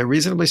fit, they're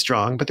reasonably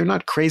strong, but they're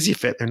not crazy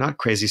fit, they're not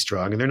crazy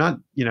strong, and they're not,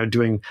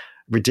 doing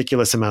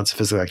ridiculous amounts of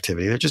physical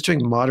activity. They're just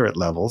doing moderate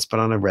levels, but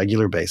on a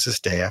regular basis,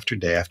 day after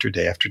day after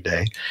day after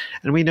day.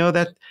 And we know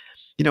that,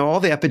 all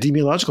the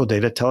epidemiological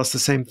data tell us the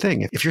same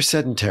thing. If you're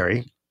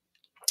sedentary,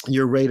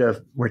 your rate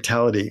of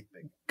mortality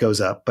goes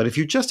up. But if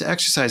you just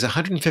exercise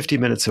 150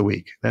 minutes a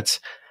week, that's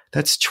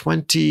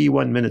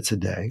 21 minutes a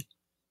day,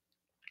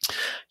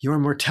 your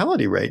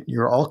mortality rate,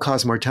 your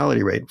all-cause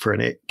mortality rate for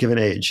a given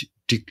age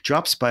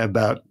drops by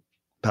about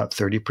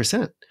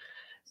 30%.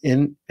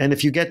 And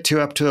if you get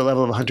up to the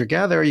level of a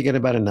hunter-gatherer, you get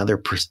about another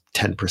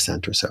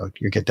 10% or so.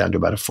 You get down to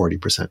about a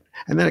 40%.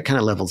 And then it kind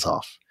of levels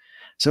off.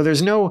 So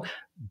there's no,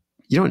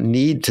 you don't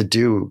need to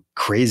do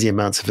crazy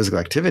amounts of physical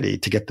activity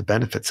to get the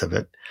benefits of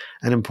it.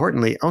 And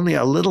importantly, only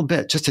a little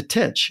bit, just a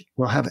titch,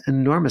 will have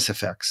enormous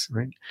effects,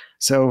 right?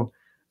 So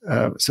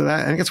that,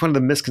 I think it's one of the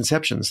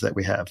misconceptions that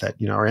we have, that,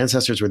 our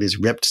ancestors were these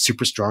ripped,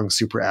 super strong,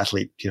 super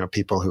athlete,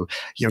 people who,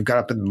 got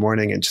up in the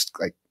morning and just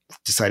like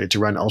decided to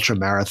run ultra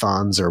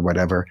marathons or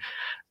whatever.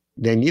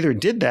 They neither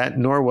did that,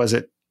 nor was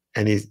it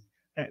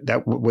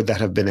would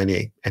that have been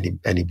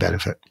any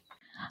benefit.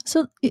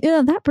 So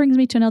that brings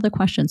me to another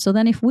question. So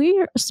then if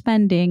we're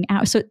spending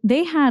out, so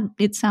they had,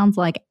 it sounds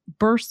like,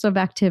 bursts of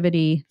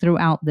activity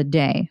throughout the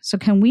day. So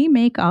can we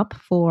make up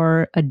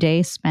for a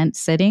day spent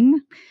sitting,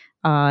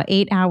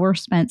 8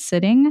 hours spent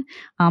sitting,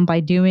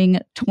 by doing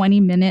 20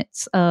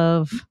 minutes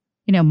of,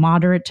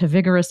 moderate to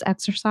vigorous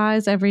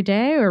exercise every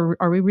day? Or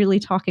are we really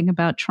talking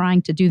about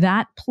trying to do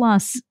that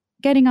plus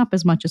getting up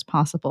as much as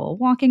possible,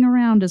 walking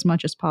around as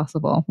much as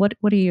possible? What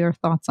are your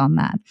thoughts on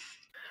that?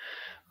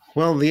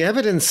 Well, the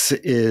evidence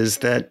is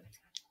that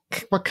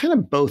kind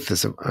of both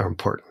are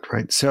important,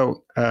 right?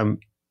 So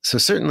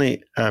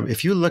certainly,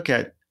 if you look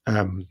at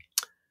the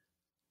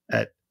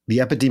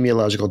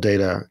epidemiological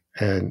data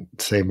and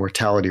say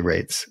mortality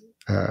rates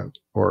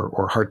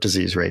or heart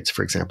disease rates,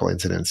 for example,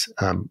 incidence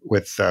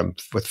with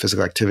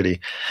physical activity,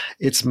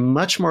 it's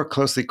much more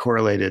closely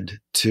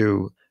correlated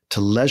to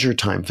leisure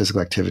time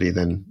physical activity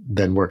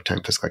than work time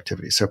physical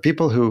activity. So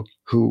people who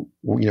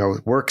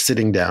work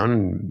sitting down,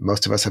 and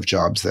most of us have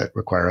jobs that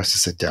require us to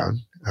sit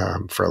down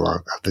for a long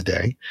of the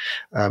day,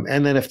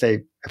 and then if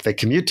they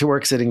commute to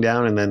work sitting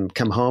down and then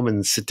come home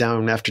and sit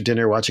down after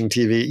dinner watching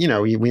TV,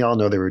 we all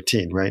know the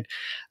routine, right?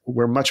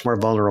 We're much more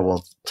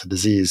vulnerable to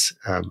disease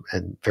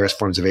and various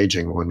forms of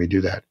aging when we do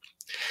that.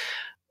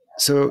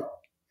 So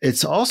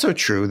it's also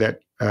true that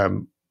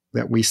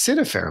we sit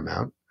a fair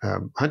amount.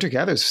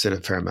 Hunter-gatherers sit a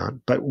fair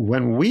amount, but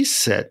when we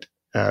sit,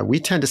 we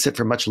tend to sit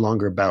for much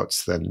longer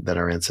bouts than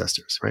our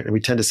ancestors, right? And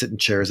we tend to sit in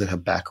chairs that have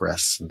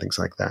backrests and things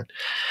like that.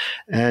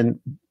 And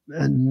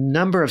a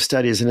number of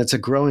studies, and it's a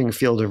growing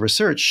field of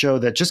research, show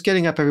that just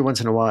getting up every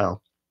once in a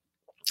while,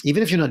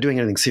 even if you're not doing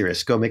anything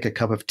serious, go make a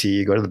cup of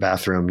tea, go to the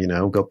bathroom,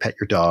 go pet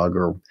your dog,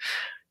 or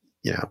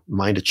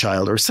mind a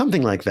child or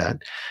something like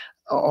that.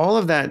 All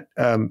of that.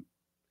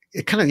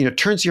 It kind of,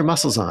 turns your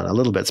muscles on a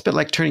little bit. It's a bit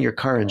like turning your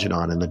car engine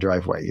on in the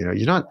driveway.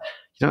 You're not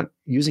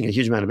using a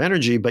huge amount of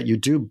energy, but you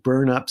do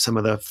burn up some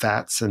of the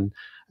fats and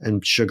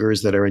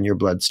sugars that are in your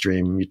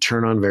bloodstream. You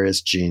turn on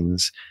various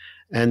genes.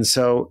 And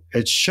so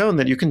it's shown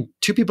that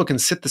two people can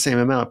sit the same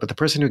amount, but the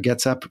person who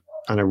gets up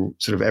on a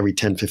sort of every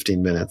 10,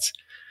 15 minutes,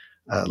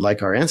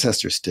 like our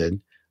ancestors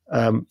did,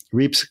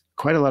 reaps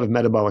quite a lot of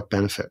metabolic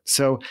benefit.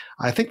 So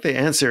I think the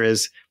answer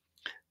is,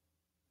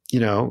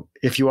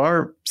 if you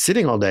are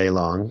sitting all day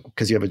long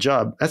because you have a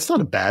job, that's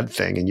not a bad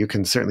thing. And you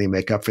can certainly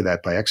make up for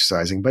that by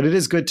exercising. But it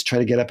is good to try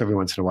to get up every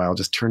once in a while,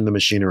 just turn the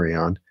machinery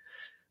on.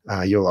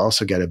 You'll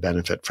also get a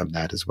benefit from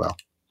that as well.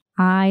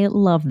 I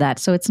love that.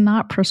 So it's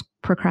not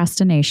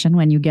procrastination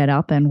when you get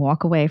up and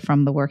walk away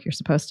from the work you're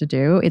supposed to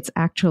do. It's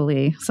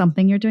actually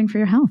something you're doing for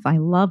your health. I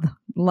love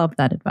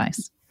that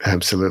advice.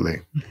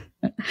 Absolutely.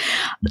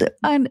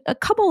 And a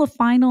couple of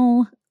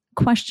final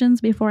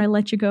questions before I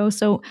let you go.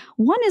 So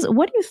one is,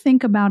 what do you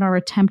think about our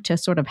attempt to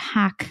sort of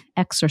hack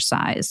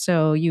exercise?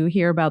 So you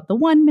hear about the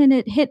 1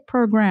 minute HIIT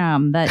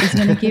program that is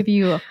going to give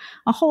you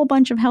a whole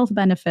bunch of health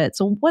benefits.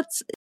 So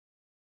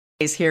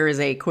Here is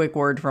a quick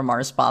word from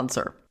our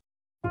sponsor.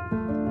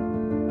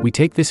 We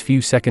take this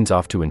few seconds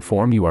off to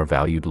inform you, our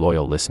valued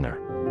loyal listener,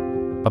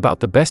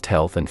 about the best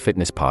health and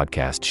fitness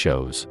podcast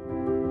shows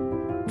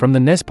from the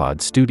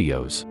Nespod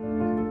Studios.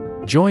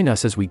 Join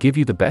us as we give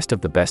you the best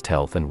of the best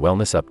health and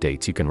wellness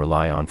updates you can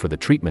rely on for the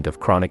treatment of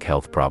chronic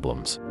health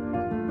problems.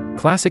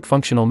 Classic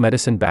functional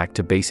medicine back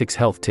to basics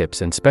health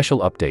tips and special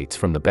updates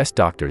from the best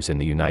doctors in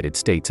the United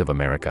States of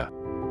America.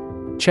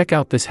 Check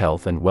out this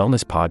health and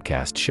wellness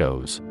podcast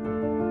shows.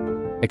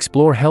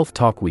 Explore Health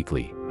Talk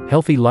Weekly,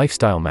 Healthy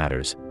Lifestyle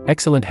Matters,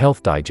 Excellent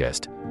Health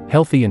Digest,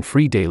 Healthy and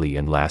Free Daily,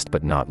 and last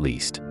but not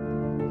least,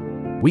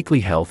 Weekly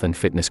Health and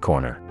Fitness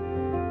Corner.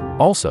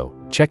 Also,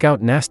 check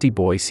out Nasty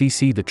Boy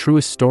CC, the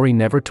truest story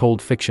never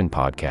told fiction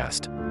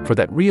podcast, for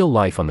that real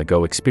life on the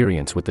go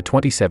experience with the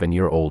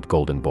 27-year-old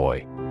golden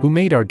boy, who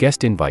made our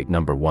guest invite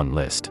 #1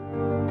 list.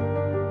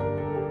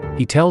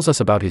 He tells us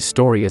about his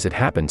story as it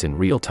happens in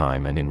real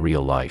time and in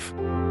real life.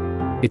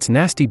 It's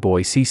Nasty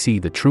Boy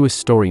CC, the truest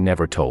story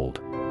never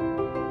told.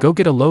 Go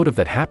get a load of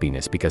that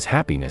happiness, because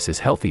happiness is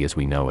healthy as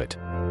we know it.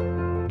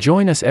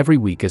 Join us every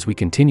week as we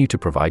continue to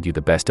provide you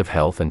the best of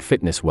health and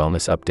fitness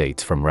wellness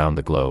updates from around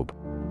the globe.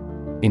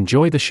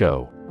 Enjoy the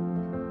show.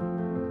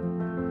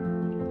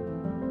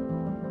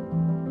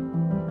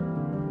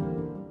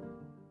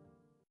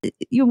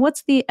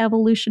 What's the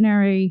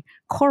evolutionary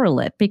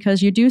correlate?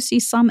 Because you do see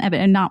some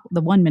evidence, not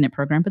the 1 minute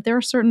program, but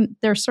there's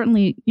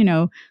certainly,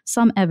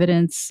 some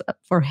evidence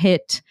for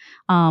HIIT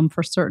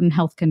for certain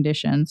health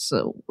conditions.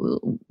 So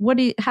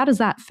how does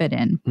that fit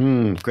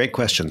in? Great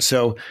question.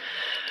 So,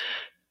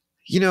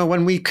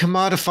 when we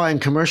commodify and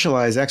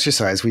commercialize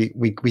exercise,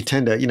 we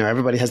tend to,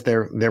 everybody has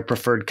their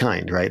preferred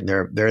kind, right?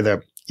 They're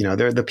the,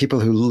 there are the people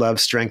who love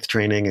strength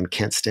training and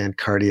can't stand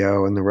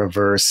cardio and the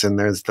reverse. And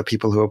there's the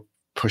people who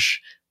push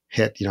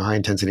HIIT, high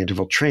intensity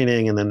interval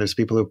training. And then there's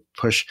people who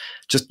push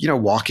just,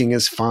 walking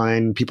is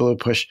fine. People who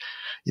push,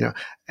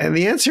 and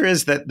the answer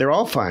is that they're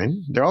all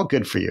fine. They're all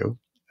good for you.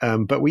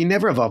 But we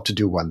never evolved to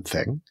do one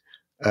thing.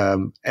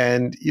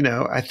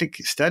 I think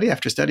study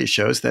after study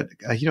shows that,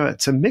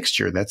 it's a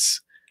mixture that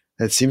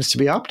seems to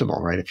be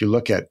optimal, right? If you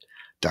look at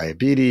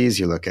diabetes,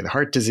 you look at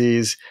heart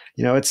disease,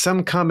 it's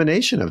some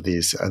combination of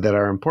these that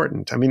are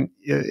important. I mean,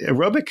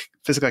 aerobic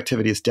physical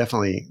activity is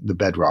definitely the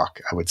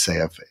bedrock, I would say,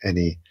 of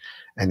any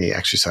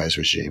exercise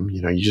regime.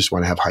 You just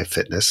want to have high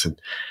fitness,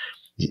 and,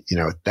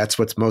 that's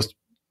what's most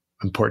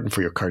important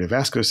for your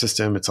cardiovascular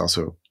system. It's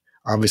also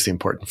obviously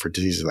important for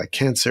diseases like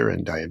cancer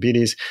and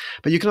diabetes,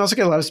 but you can also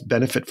get a lot of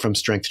benefit from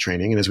strength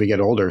training. And as we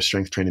get older,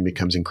 strength training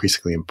becomes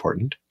increasingly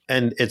important.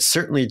 And it's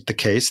certainly the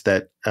case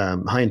that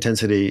high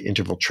intensity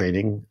interval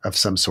training of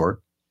some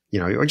sort,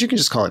 or you can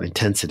just call it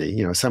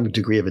intensity, some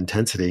degree of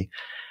intensity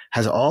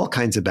has all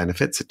kinds of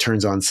benefits. It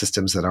turns on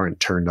systems that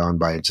aren't turned on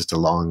by just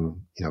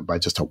by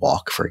just a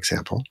walk, for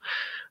example.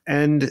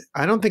 And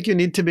I don't think you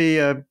need to be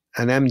an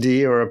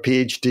MD or a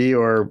PhD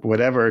or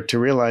whatever to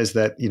realize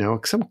that,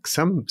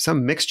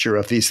 some mixture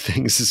of these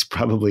things is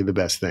probably the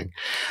best thing.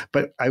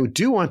 But I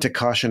do want to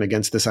caution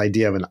against this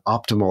idea of an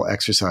optimal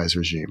exercise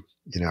regime.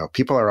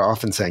 People are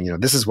often saying,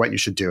 this is what you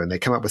should do. And they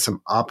come up with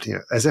some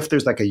as if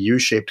there's like a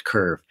U-shaped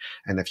curve.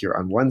 And if you're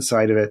on one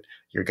side of it,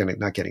 you're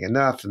not getting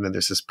enough. And then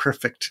there's this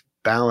perfect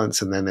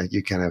balance. And then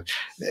you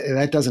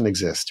that doesn't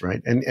exist,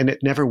 right? And it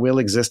never will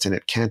exist, and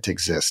it can't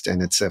exist.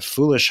 And it's a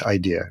foolish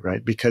idea,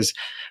 right? Because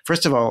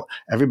first of all,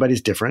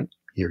 everybody's different.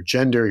 Your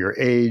gender, your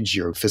age,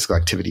 your physical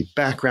activity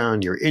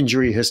background, your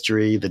injury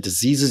history, the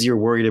diseases you're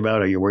worried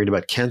about. Are you worried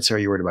about cancer? Are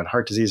you worried about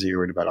heart disease? Are you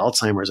worried about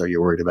Alzheimer's? Are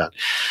you worried about,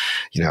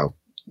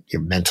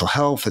 your mental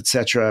health, et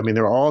cetera? I mean,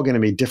 they're all going to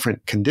be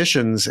different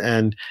conditions,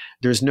 and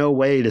there's no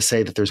way to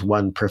say that there's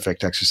one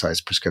perfect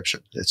exercise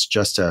prescription. It's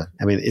just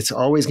it's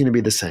always going to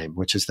be the same,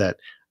 which is that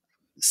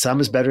some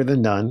is better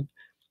than none.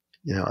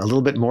 A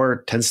little bit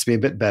more tends to be a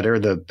bit better.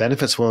 The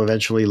benefits will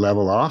eventually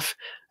level off,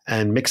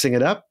 and mixing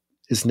it up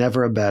is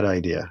never a bad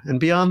idea. And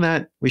beyond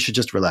that, we should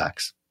just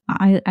relax.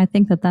 I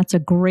think that that's a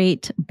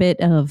great bit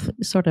of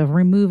sort of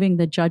removing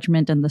the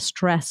judgment and the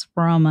stress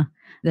from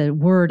the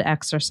word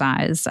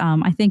exercise.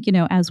 I think,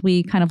 as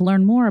we kind of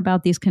learn more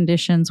about these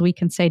conditions, we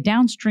can say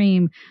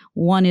downstream,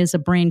 one is a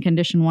brain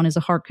condition, one is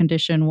a heart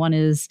condition, one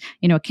is,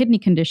 a kidney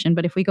condition.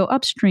 But if we go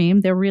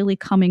upstream, they're really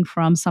coming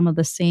from some of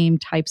the same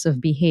types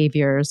of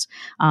behaviors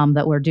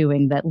that we're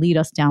doing that lead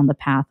us down the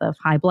path of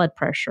high blood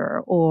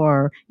pressure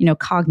or,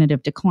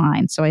 cognitive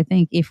decline. So I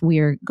think if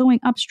we're going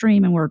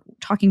upstream and we're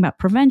talking about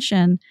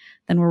prevention,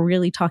 then we're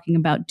really talking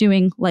about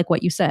doing like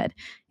what you said,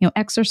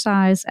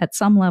 exercise at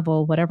some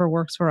level, whatever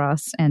works for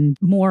us, and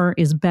more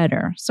is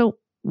better. So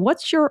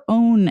what's your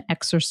own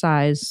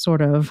exercise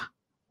sort of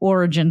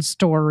origin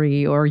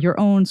story or your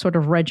own sort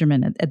of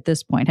regimen at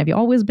this point? Have you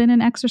always been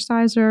an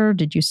exerciser?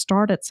 Did you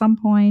start at some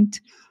point?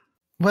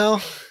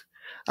 Well,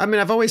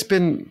 I've always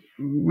been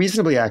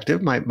reasonably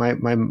active.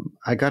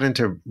 I got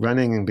into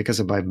running because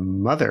of my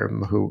mother,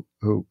 who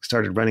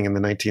started running in the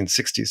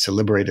 1960s to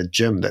liberate a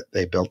gym that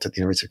they built at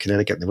the University of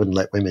Connecticut, and they wouldn't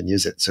let women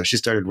use it. So she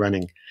started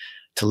running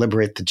to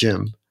liberate the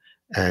gym.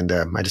 And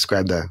I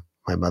described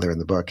my mother in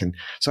the book. And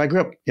so I grew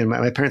up,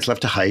 my parents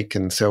left to hike.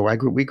 And so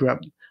we grew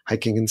up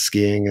hiking and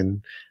skiing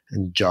and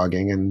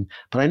jogging.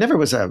 But I never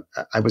was I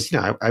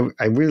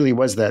really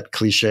was that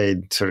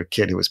cliched sort of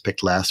kid who was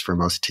picked last for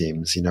most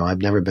teams.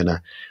 I've never been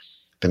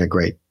a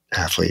great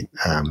athlete.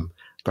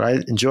 But I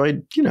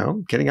enjoyed,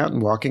 getting out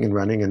and walking and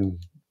running and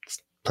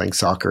playing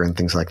soccer and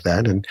things like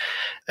that.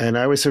 And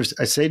I was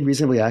I stayed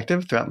reasonably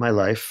active throughout my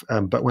life.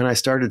 But when I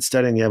started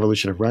studying the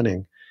evolution of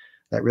running,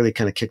 that really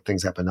kind of kicked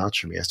things up a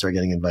notch for me. I started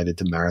getting invited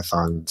to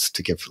marathons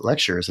to give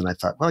lectures. And I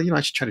thought, well, I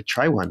should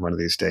try one of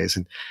these days.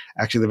 And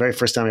actually the very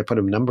first time I put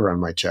a number on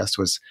my chest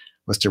was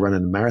to run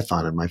a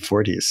marathon in my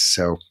 40s.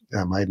 So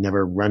I had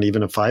never run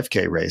even a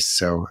 5K race.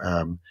 So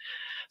I'm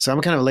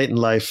kind of late in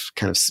life,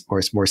 kind of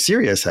more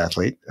serious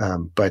athlete.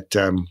 But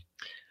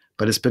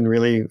it's been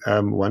really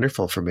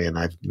wonderful for me. And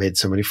I've made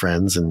so many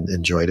friends and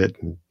enjoyed it.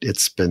 And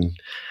it's been a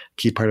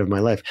key part of my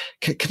life.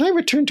 Can I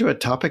return to a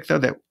topic, though,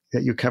 that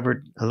you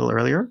covered a little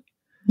earlier?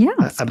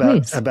 Yes,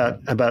 please.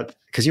 About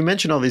because you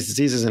mentioned all these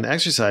diseases and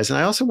exercise. And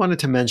I also wanted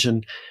to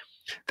mention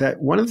that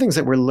one of the things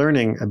that we're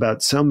learning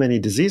about so many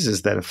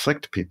diseases that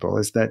afflict people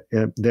is that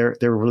they're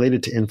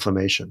related to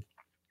inflammation.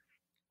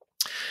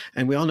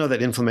 And we all know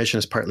that inflammation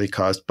is partly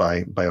caused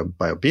by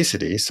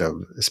obesity,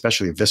 so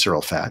especially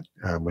visceral fat,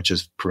 which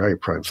is very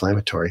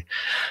pro-inflammatory.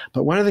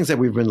 But one of the things that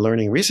we've been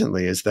learning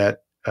recently is that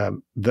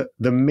the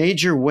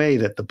major way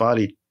that the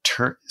body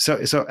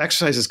so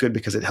exercise is good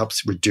because it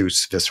helps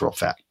reduce visceral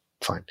fat.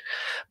 Fine.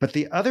 But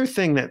the other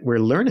thing that we're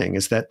learning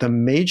is that the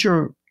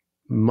major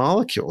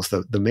molecules,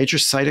 the major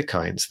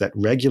cytokines that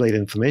regulate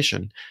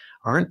inflammation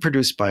aren't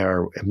produced by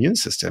our immune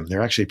system.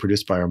 They're actually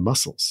produced by our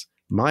muscles.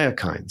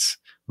 Myokines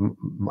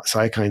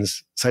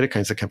cytokines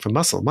that come from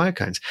muscle,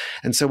 myokines.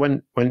 And so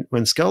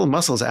when skeletal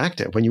muscle is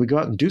active, when you go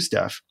out and do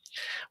stuff,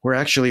 we're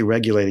actually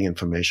regulating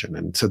inflammation.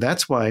 And so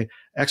that's why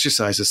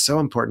exercise is so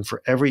important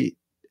for every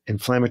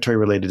inflammatory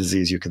related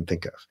disease you can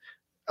think of.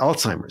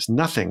 Alzheimer's,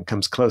 nothing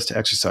comes close to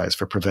exercise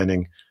for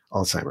preventing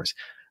Alzheimer's.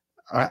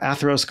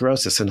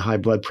 Atherosclerosis and high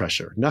blood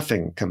pressure,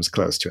 nothing comes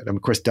close to it. And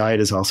of course,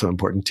 diet is also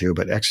important too,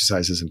 but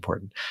exercise is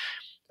important.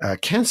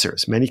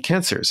 Cancers, many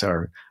cancers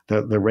are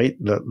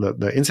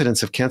the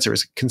incidence of cancer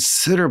is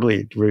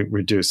considerably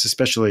reduced,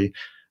 especially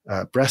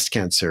breast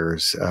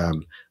cancers,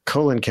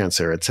 colon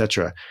cancer,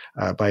 etc.,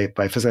 by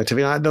physical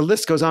activity. The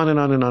list goes on and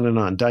on and on and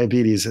on.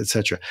 Diabetes,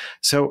 etc.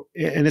 So,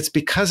 and it's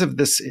because of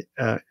this,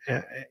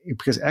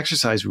 because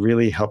exercise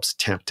really helps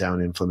tamp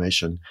down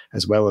inflammation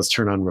as well as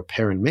turn on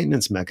repair and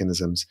maintenance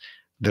mechanisms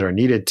that are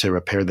needed to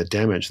repair the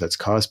damage that's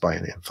caused by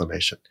an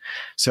inflammation.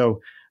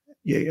 So,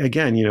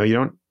 again, you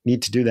don't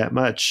need to do that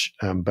much,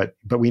 but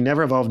we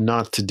never evolved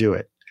not to do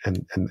it,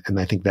 and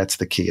I think that's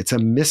the key. It's a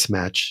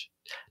mismatch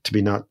to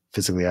be not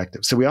physically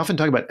active. So we often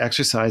talk about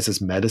exercise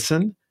as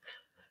medicine,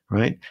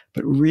 right?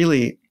 But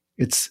really,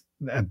 it's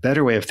a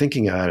better way of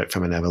thinking about it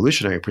from an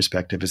evolutionary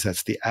perspective is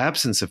that's the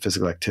absence of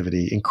physical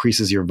activity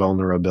increases your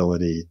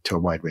vulnerability to a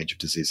wide range of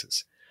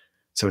diseases.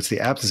 So it's the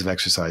absence of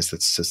exercise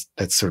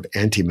that's sort of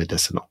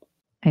anti-medicinal.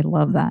 I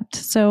love that.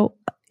 So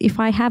if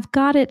I have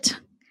got it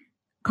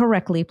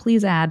correctly,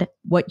 please add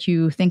what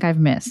you think I've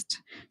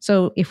missed.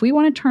 So if we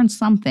want to turn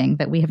something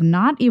that we have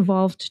not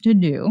evolved to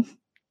do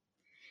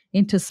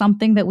into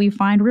something that we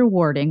find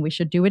rewarding, we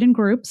should do it in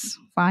groups,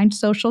 find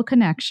social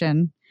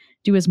connection,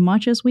 do as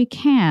much as we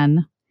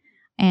can,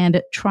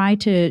 and try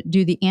to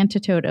do the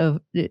antidote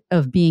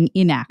of being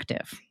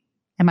inactive.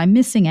 Am I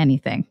missing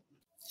anything?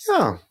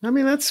 Yeah,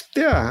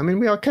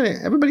 we all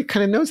everybody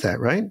kind of knows that,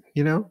 right?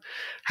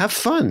 Have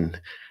fun.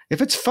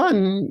 If it's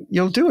fun,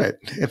 you'll do it.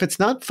 If it's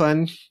not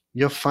fun,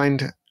 you'll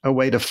find a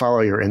way to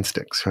follow your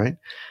instincts, right?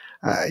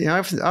 I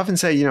often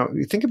say,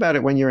 you think about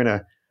it when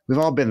you're we've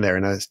all been there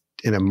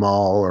in a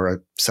mall or a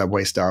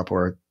subway stop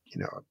or,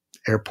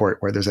 airport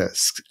where there's an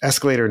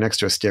escalator next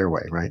to a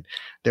stairway, right?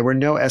 There were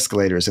no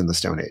escalators in the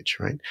Stone Age,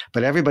 right?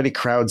 But everybody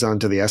crowds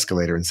onto the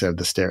escalator instead of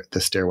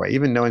the stairway,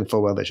 even knowing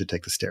full well they should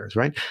take the stairs,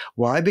 right?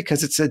 Why?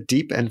 Because it's a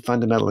deep and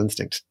fundamental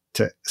instinct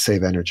to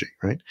save energy,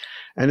 right?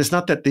 And it's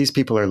not that these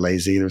people are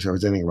lazy, there's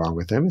anything wrong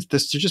with them. They're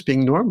just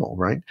being normal,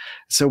 right?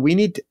 So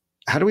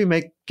how do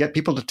we get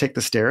people to take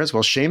the stairs?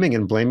 Well, shaming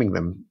and blaming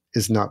them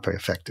is not very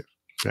effective,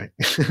 right?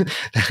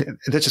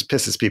 That just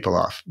pisses people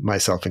off,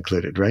 myself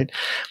included, right?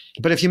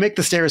 But if you make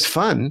the stairs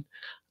fun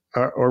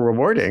or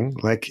rewarding,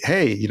 like,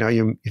 hey,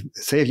 you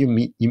say if you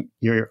meet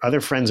your other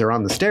friends are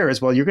on the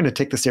stairs, well, you're going to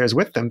take the stairs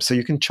with them so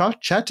you can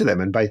chat to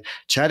them. And by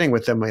chatting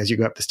with them as you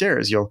go up the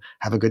stairs, you'll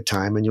have a good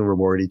time and you'll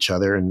reward each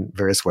other in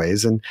various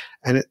ways. And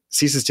it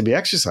ceases to be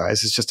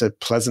exercise. It's just a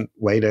pleasant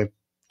way to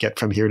get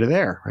from here to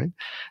there, right?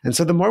 And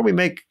so the more we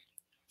make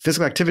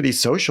physical activity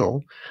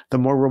social, the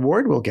more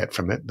reward we'll get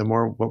from it, the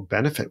more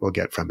benefit we'll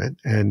get from it.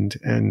 And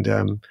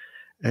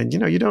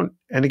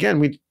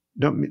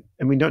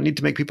we don't need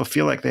to make people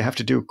feel like they have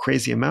to do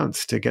crazy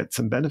amounts to get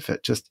some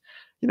benefit. Just,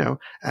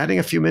 adding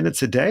a few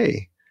minutes a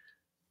day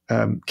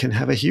can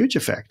have a huge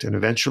effect. And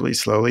eventually,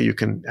 slowly, you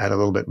can add a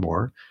little bit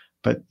more.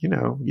 But, you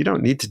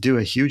don't need to do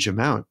a huge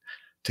amount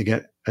to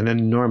get an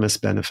enormous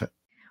benefit.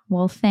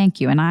 Well, thank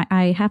you. And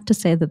I have to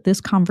say that this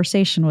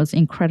conversation was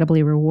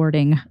incredibly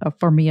rewarding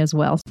for me as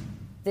well.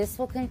 This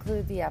will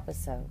conclude the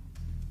episode.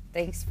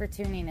 Thanks for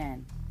tuning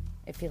in.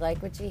 If you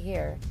like what you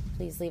hear,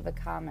 please leave a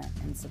comment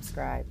and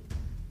subscribe.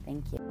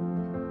 Thank you.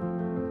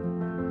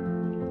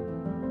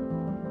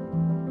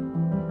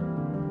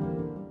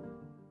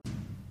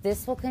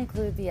 This will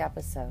conclude the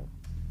episode.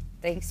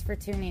 Thanks for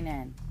tuning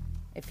in.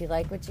 If you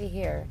like what you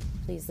hear,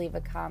 please leave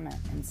a comment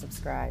and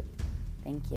subscribe. Thank you.